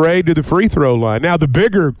it's a parade to the free throw line. Now, the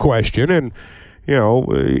bigger question, and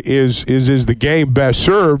is the game best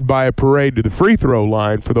served by a parade to the free throw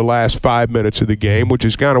line for the last 5 minutes of the game, which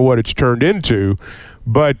is kind of what it's turned into.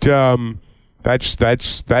 But that's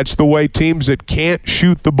the way teams that can't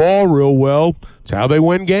shoot the ball real well, it's how they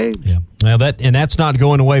win games. Yeah. Now that's not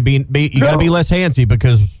going away. You got to be less handsy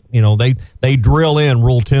because they drill in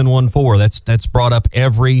Rule 10-1-4. That's brought up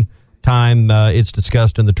every time it's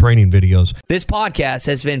discussed in the training videos. This podcast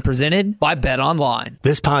has been presented by BetOnline.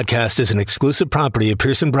 This podcast is an exclusive property of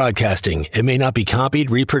Pearson Broadcasting. It may not be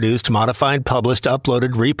copied, reproduced, modified, published,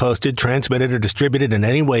 uploaded, reposted, transmitted, or distributed in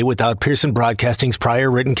any way without Pearson Broadcasting's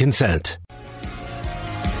prior written consent.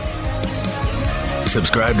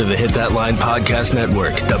 Subscribe to the Hit That Line Podcast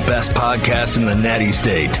Network, the best podcast in the Natty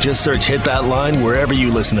State. Just search Hit That Line wherever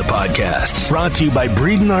you listen to podcasts. Brought to you by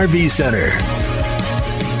Breeden RV Center.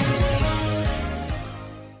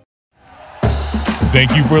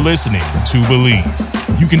 Thank you for listening to Believe.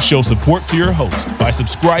 You can show support to your host by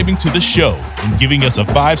subscribing to the show and giving us a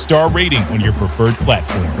 5-star rating on your preferred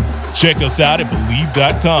platform. Check us out at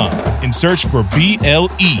Believe.com and search for BLEAV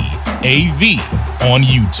on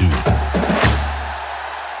YouTube.